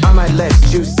 and I might let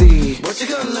you see. What you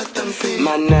gonna let them see?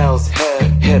 My nails, hair,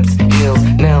 hips, heels,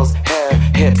 nails, hair,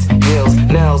 hips, heels,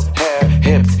 nails, hair,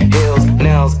 hips, heels,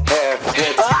 nails, hair,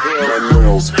 hips, heels. My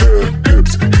nails, hair,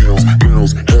 hips, heels,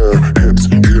 nails, hair, hips,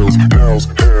 heels, nails,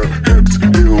 hair, hips,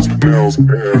 heels, nails,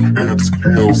 hair, hips,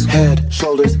 heels. Head,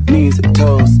 shoulders, knees,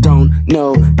 toes. Don't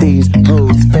know these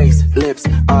hoes. Face, lips,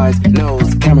 eyes,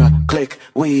 nose. Camera, click,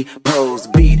 we pose.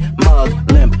 Beat, mug,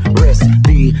 limp, wrist.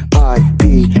 VIP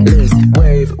list.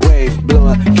 Wave, blow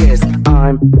a kiss.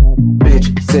 I'm that bitch,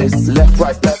 sis. Left,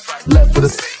 right, left with a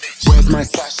where's my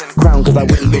sash and crown? Cause I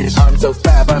win, bitch. I'm so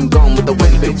fab, I'm gone with the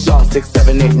wind, bitch. Y'all 6,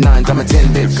 7, 8, 9s, I'm a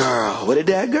 10, bitch. Girl, what did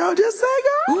that girl just say,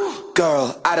 girl?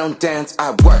 Girl, I don't dance,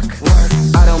 I work.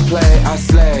 I don't play, I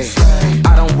slay.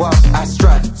 I don't walk, I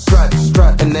strut,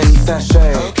 and then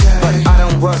sashay. But I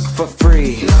don't work for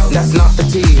free. That's not the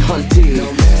T, hunty.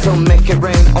 So make it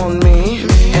rain on me,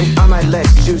 and I might let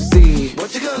you see.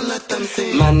 What you gonna let them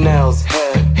see? My nails,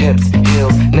 hair, hips,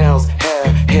 heels, nails,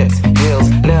 hair, hips, heels,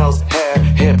 nails, hair,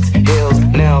 hips, heels,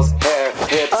 nails, hair,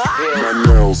 hips, heels. My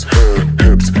nails, hair,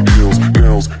 hips, heels,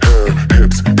 nails, hair,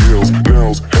 hips, heels,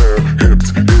 nails, hair, hips,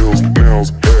 heels,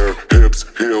 nails, hair, hips,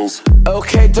 heels.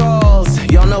 Okay, dolls,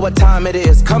 y'all know what time it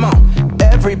is. Come on,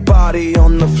 everybody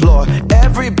on the floor,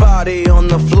 everybody on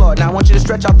the floor. Now I want you to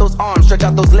stretch out those arms, stretch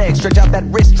out those legs, stretch out that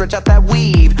wrist, stretch out that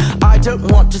weave. I don't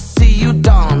want to see you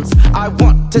dance, I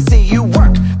want to see you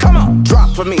work. Come on,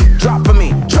 drop for me, drop for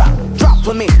me, drop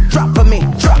for me, drop for me,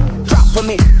 drop for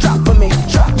me, drop for me,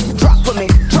 drop for me,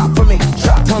 drop for me,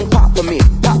 drop tongue pop for me,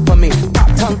 pop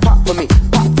tongue pop for me,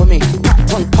 pop tongue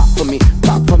pop for me,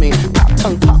 pop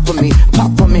tongue pop for me,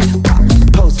 pop for me, pop.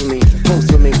 Pose for me, pose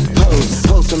for me,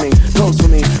 pose for me, pose for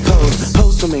me,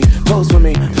 pose for me, pose for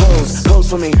me, pose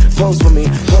for me, pose for me,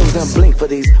 pose. Now blink for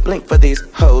these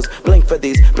hoes, blink for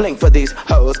these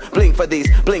hoes, blink for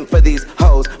these hoes, blink for these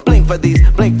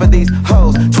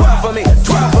hoes. 12 for me,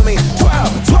 12 for me,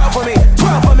 12 for me, 12 for me,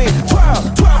 12 for me,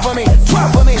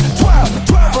 12 for me,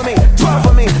 12 for me, 12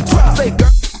 for me, 12. Say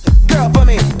girl for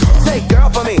me, say girl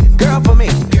for me, girl for me,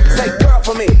 say girl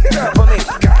for me, girl for me,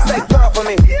 say girl for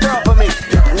me, girl for me.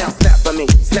 Now snap for me,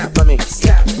 snap for me,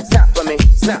 snap for me,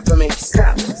 snap for me, snap for me,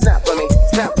 snap for me,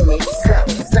 snap for me,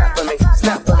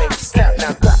 snap for me, snap.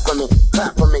 Now clap for me,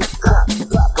 clap for me, clap for me,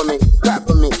 clap for me, clap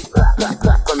for me,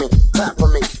 clap for me, clap for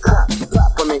me, clap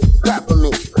for me, clap for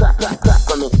me,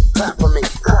 clap for me, clap for me,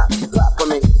 clap for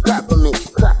me, clap for me,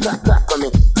 clap for me.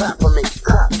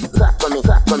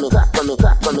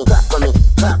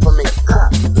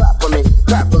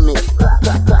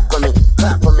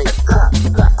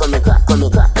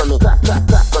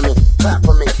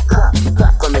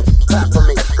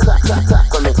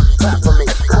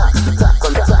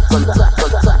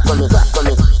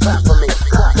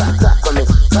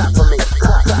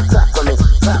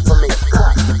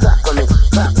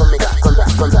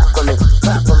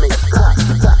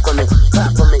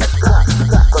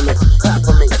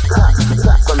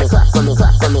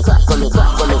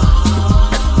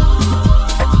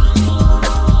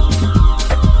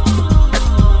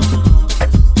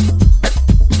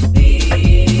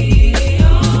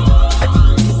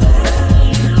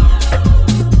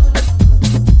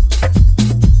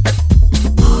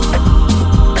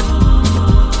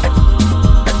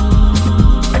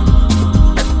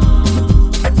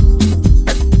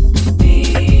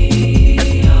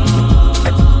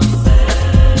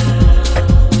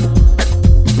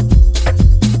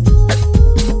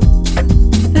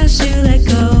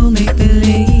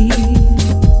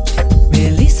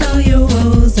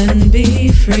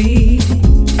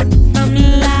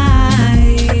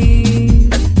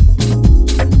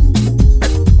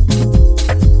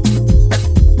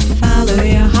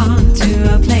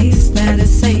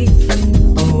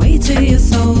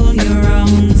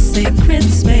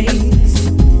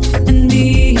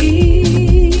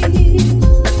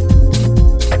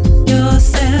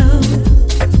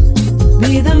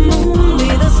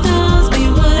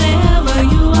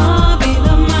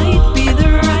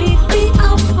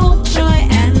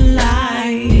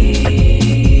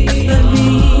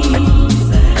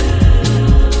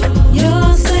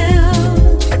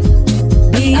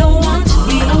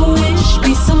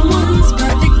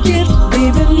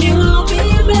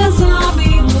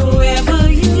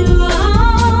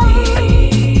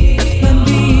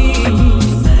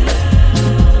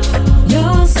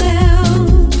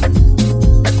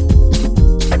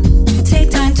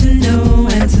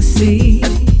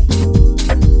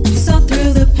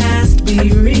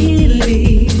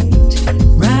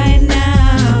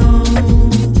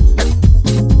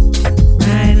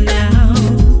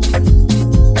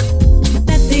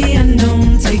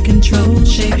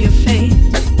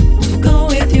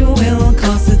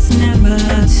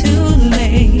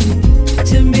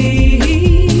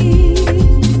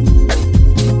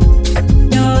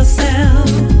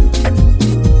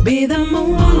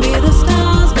 moon, be the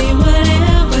stars, be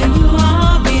whatever you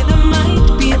are, be the might,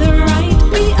 be the right,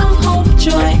 be a hope,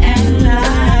 joy, and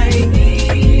light.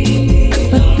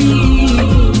 But be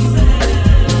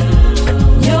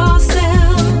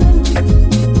yourself,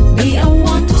 be a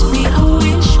want, be a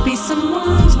wish, be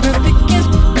someone's perfect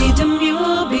gift, be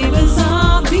demure, be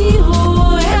bizarre, be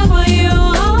whoever you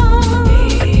are.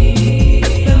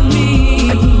 But be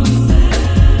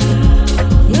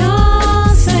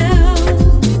yourself.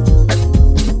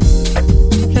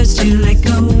 First you let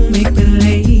go, make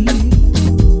believe,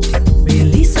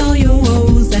 release all your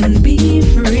woes and be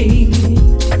free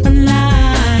from life.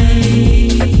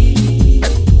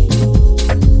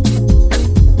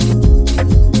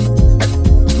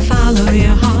 Follow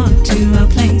your heart to a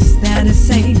place that is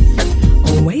safe,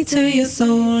 away to your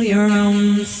soul, your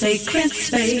own sacred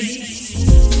space,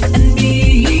 and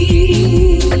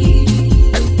be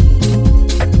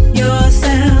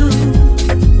yourself.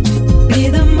 Be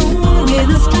the moon, be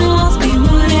the stars, be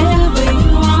whatever you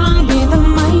are, be the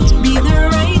might, be the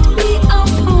right, be of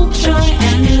hope, joy,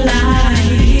 and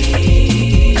light.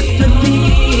 But be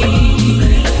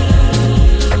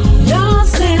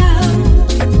yourself,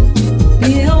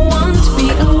 be a want, be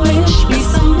a wish, be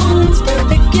someone's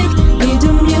perfect gift, be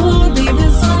demure, be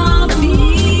bizarre, be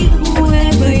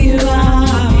whoever you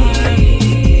are.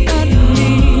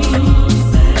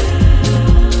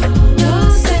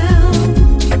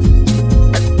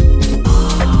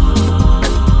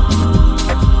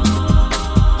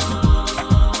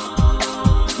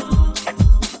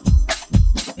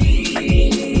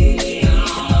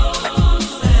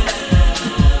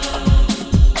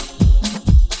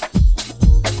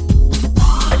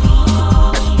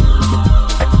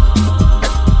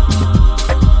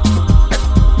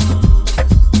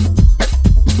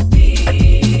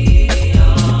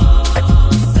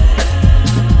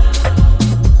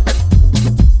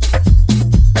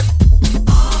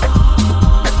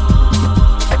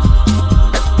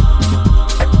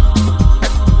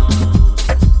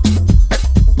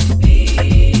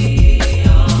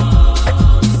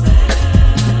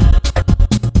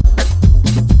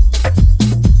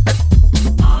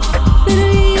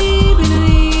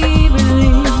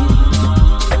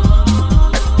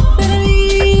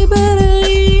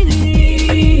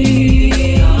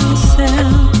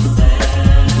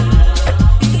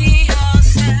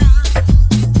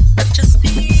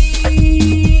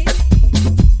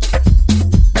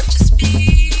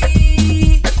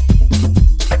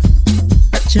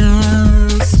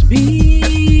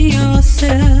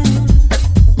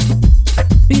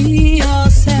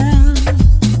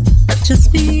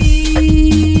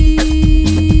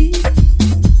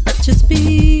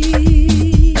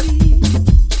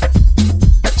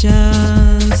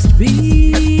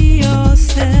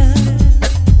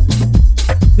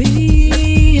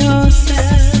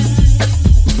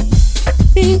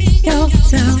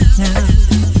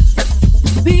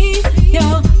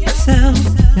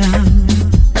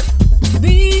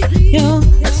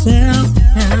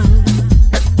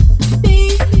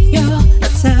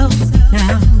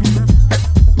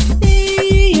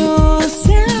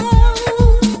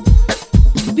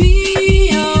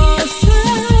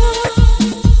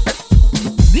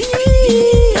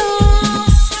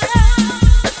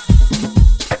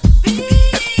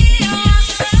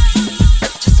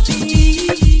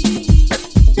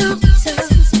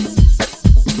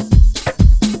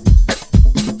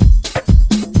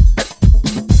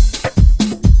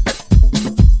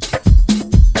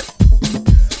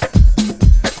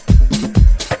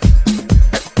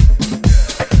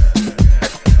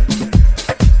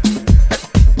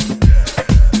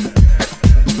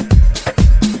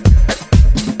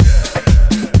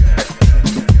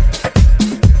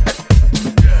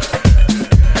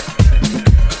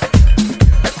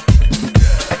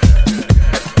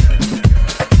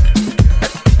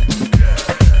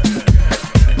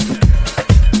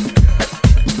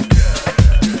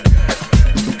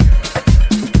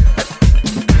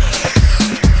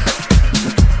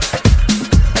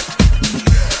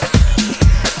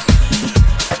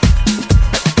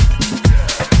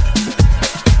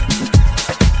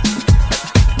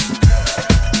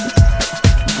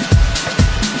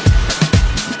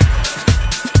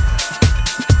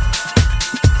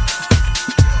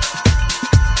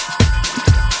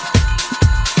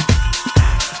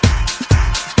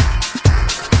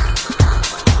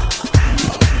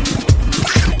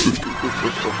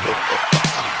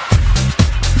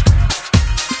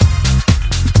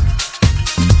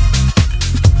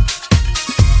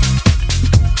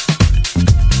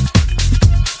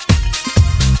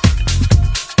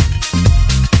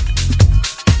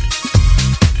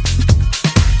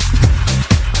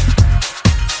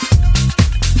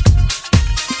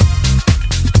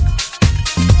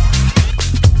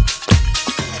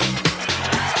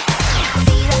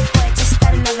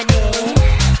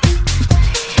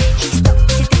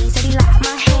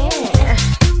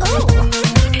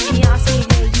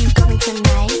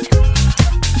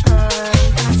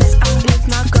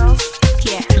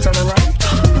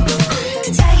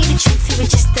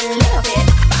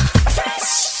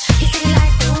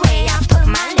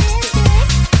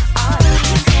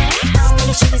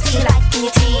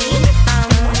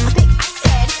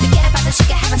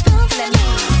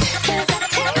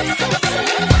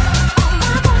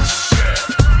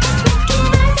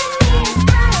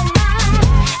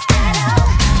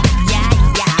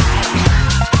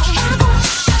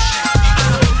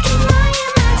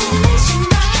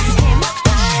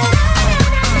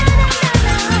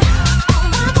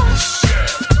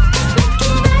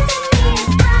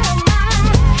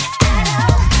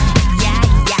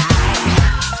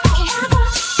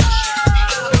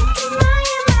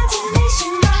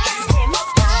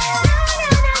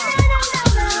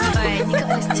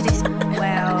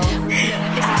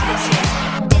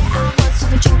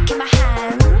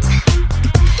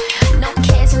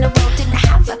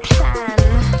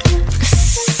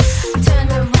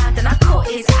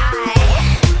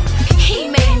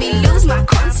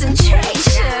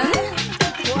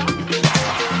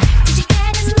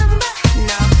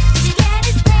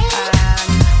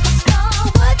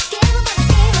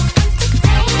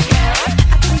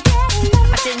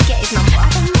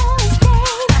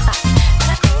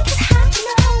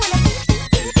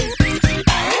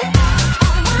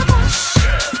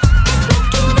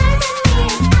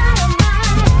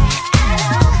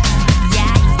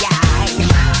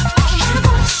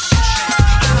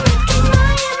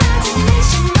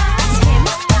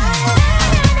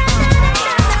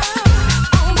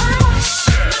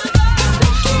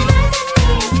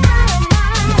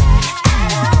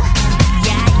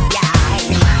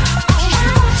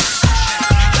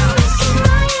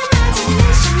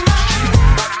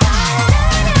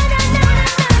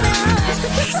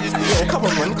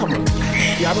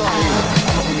 Yeah, I'm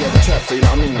not really at the trap, so you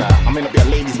know what I mean? Like, I may not be a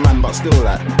ladies' man, but still,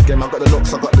 like, game, I've got the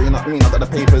looks, I've got the, you know what I mean? I've got the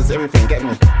papers, everything, get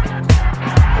me?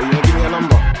 Hey, you know, give me a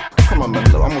number. Come on, man,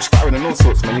 look, I'm all stuttering and all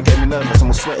sorts, man. You get me nervous, I'm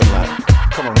all sweating, like,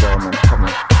 come on, girl, man, come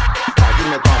on. Like, give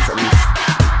me a dance.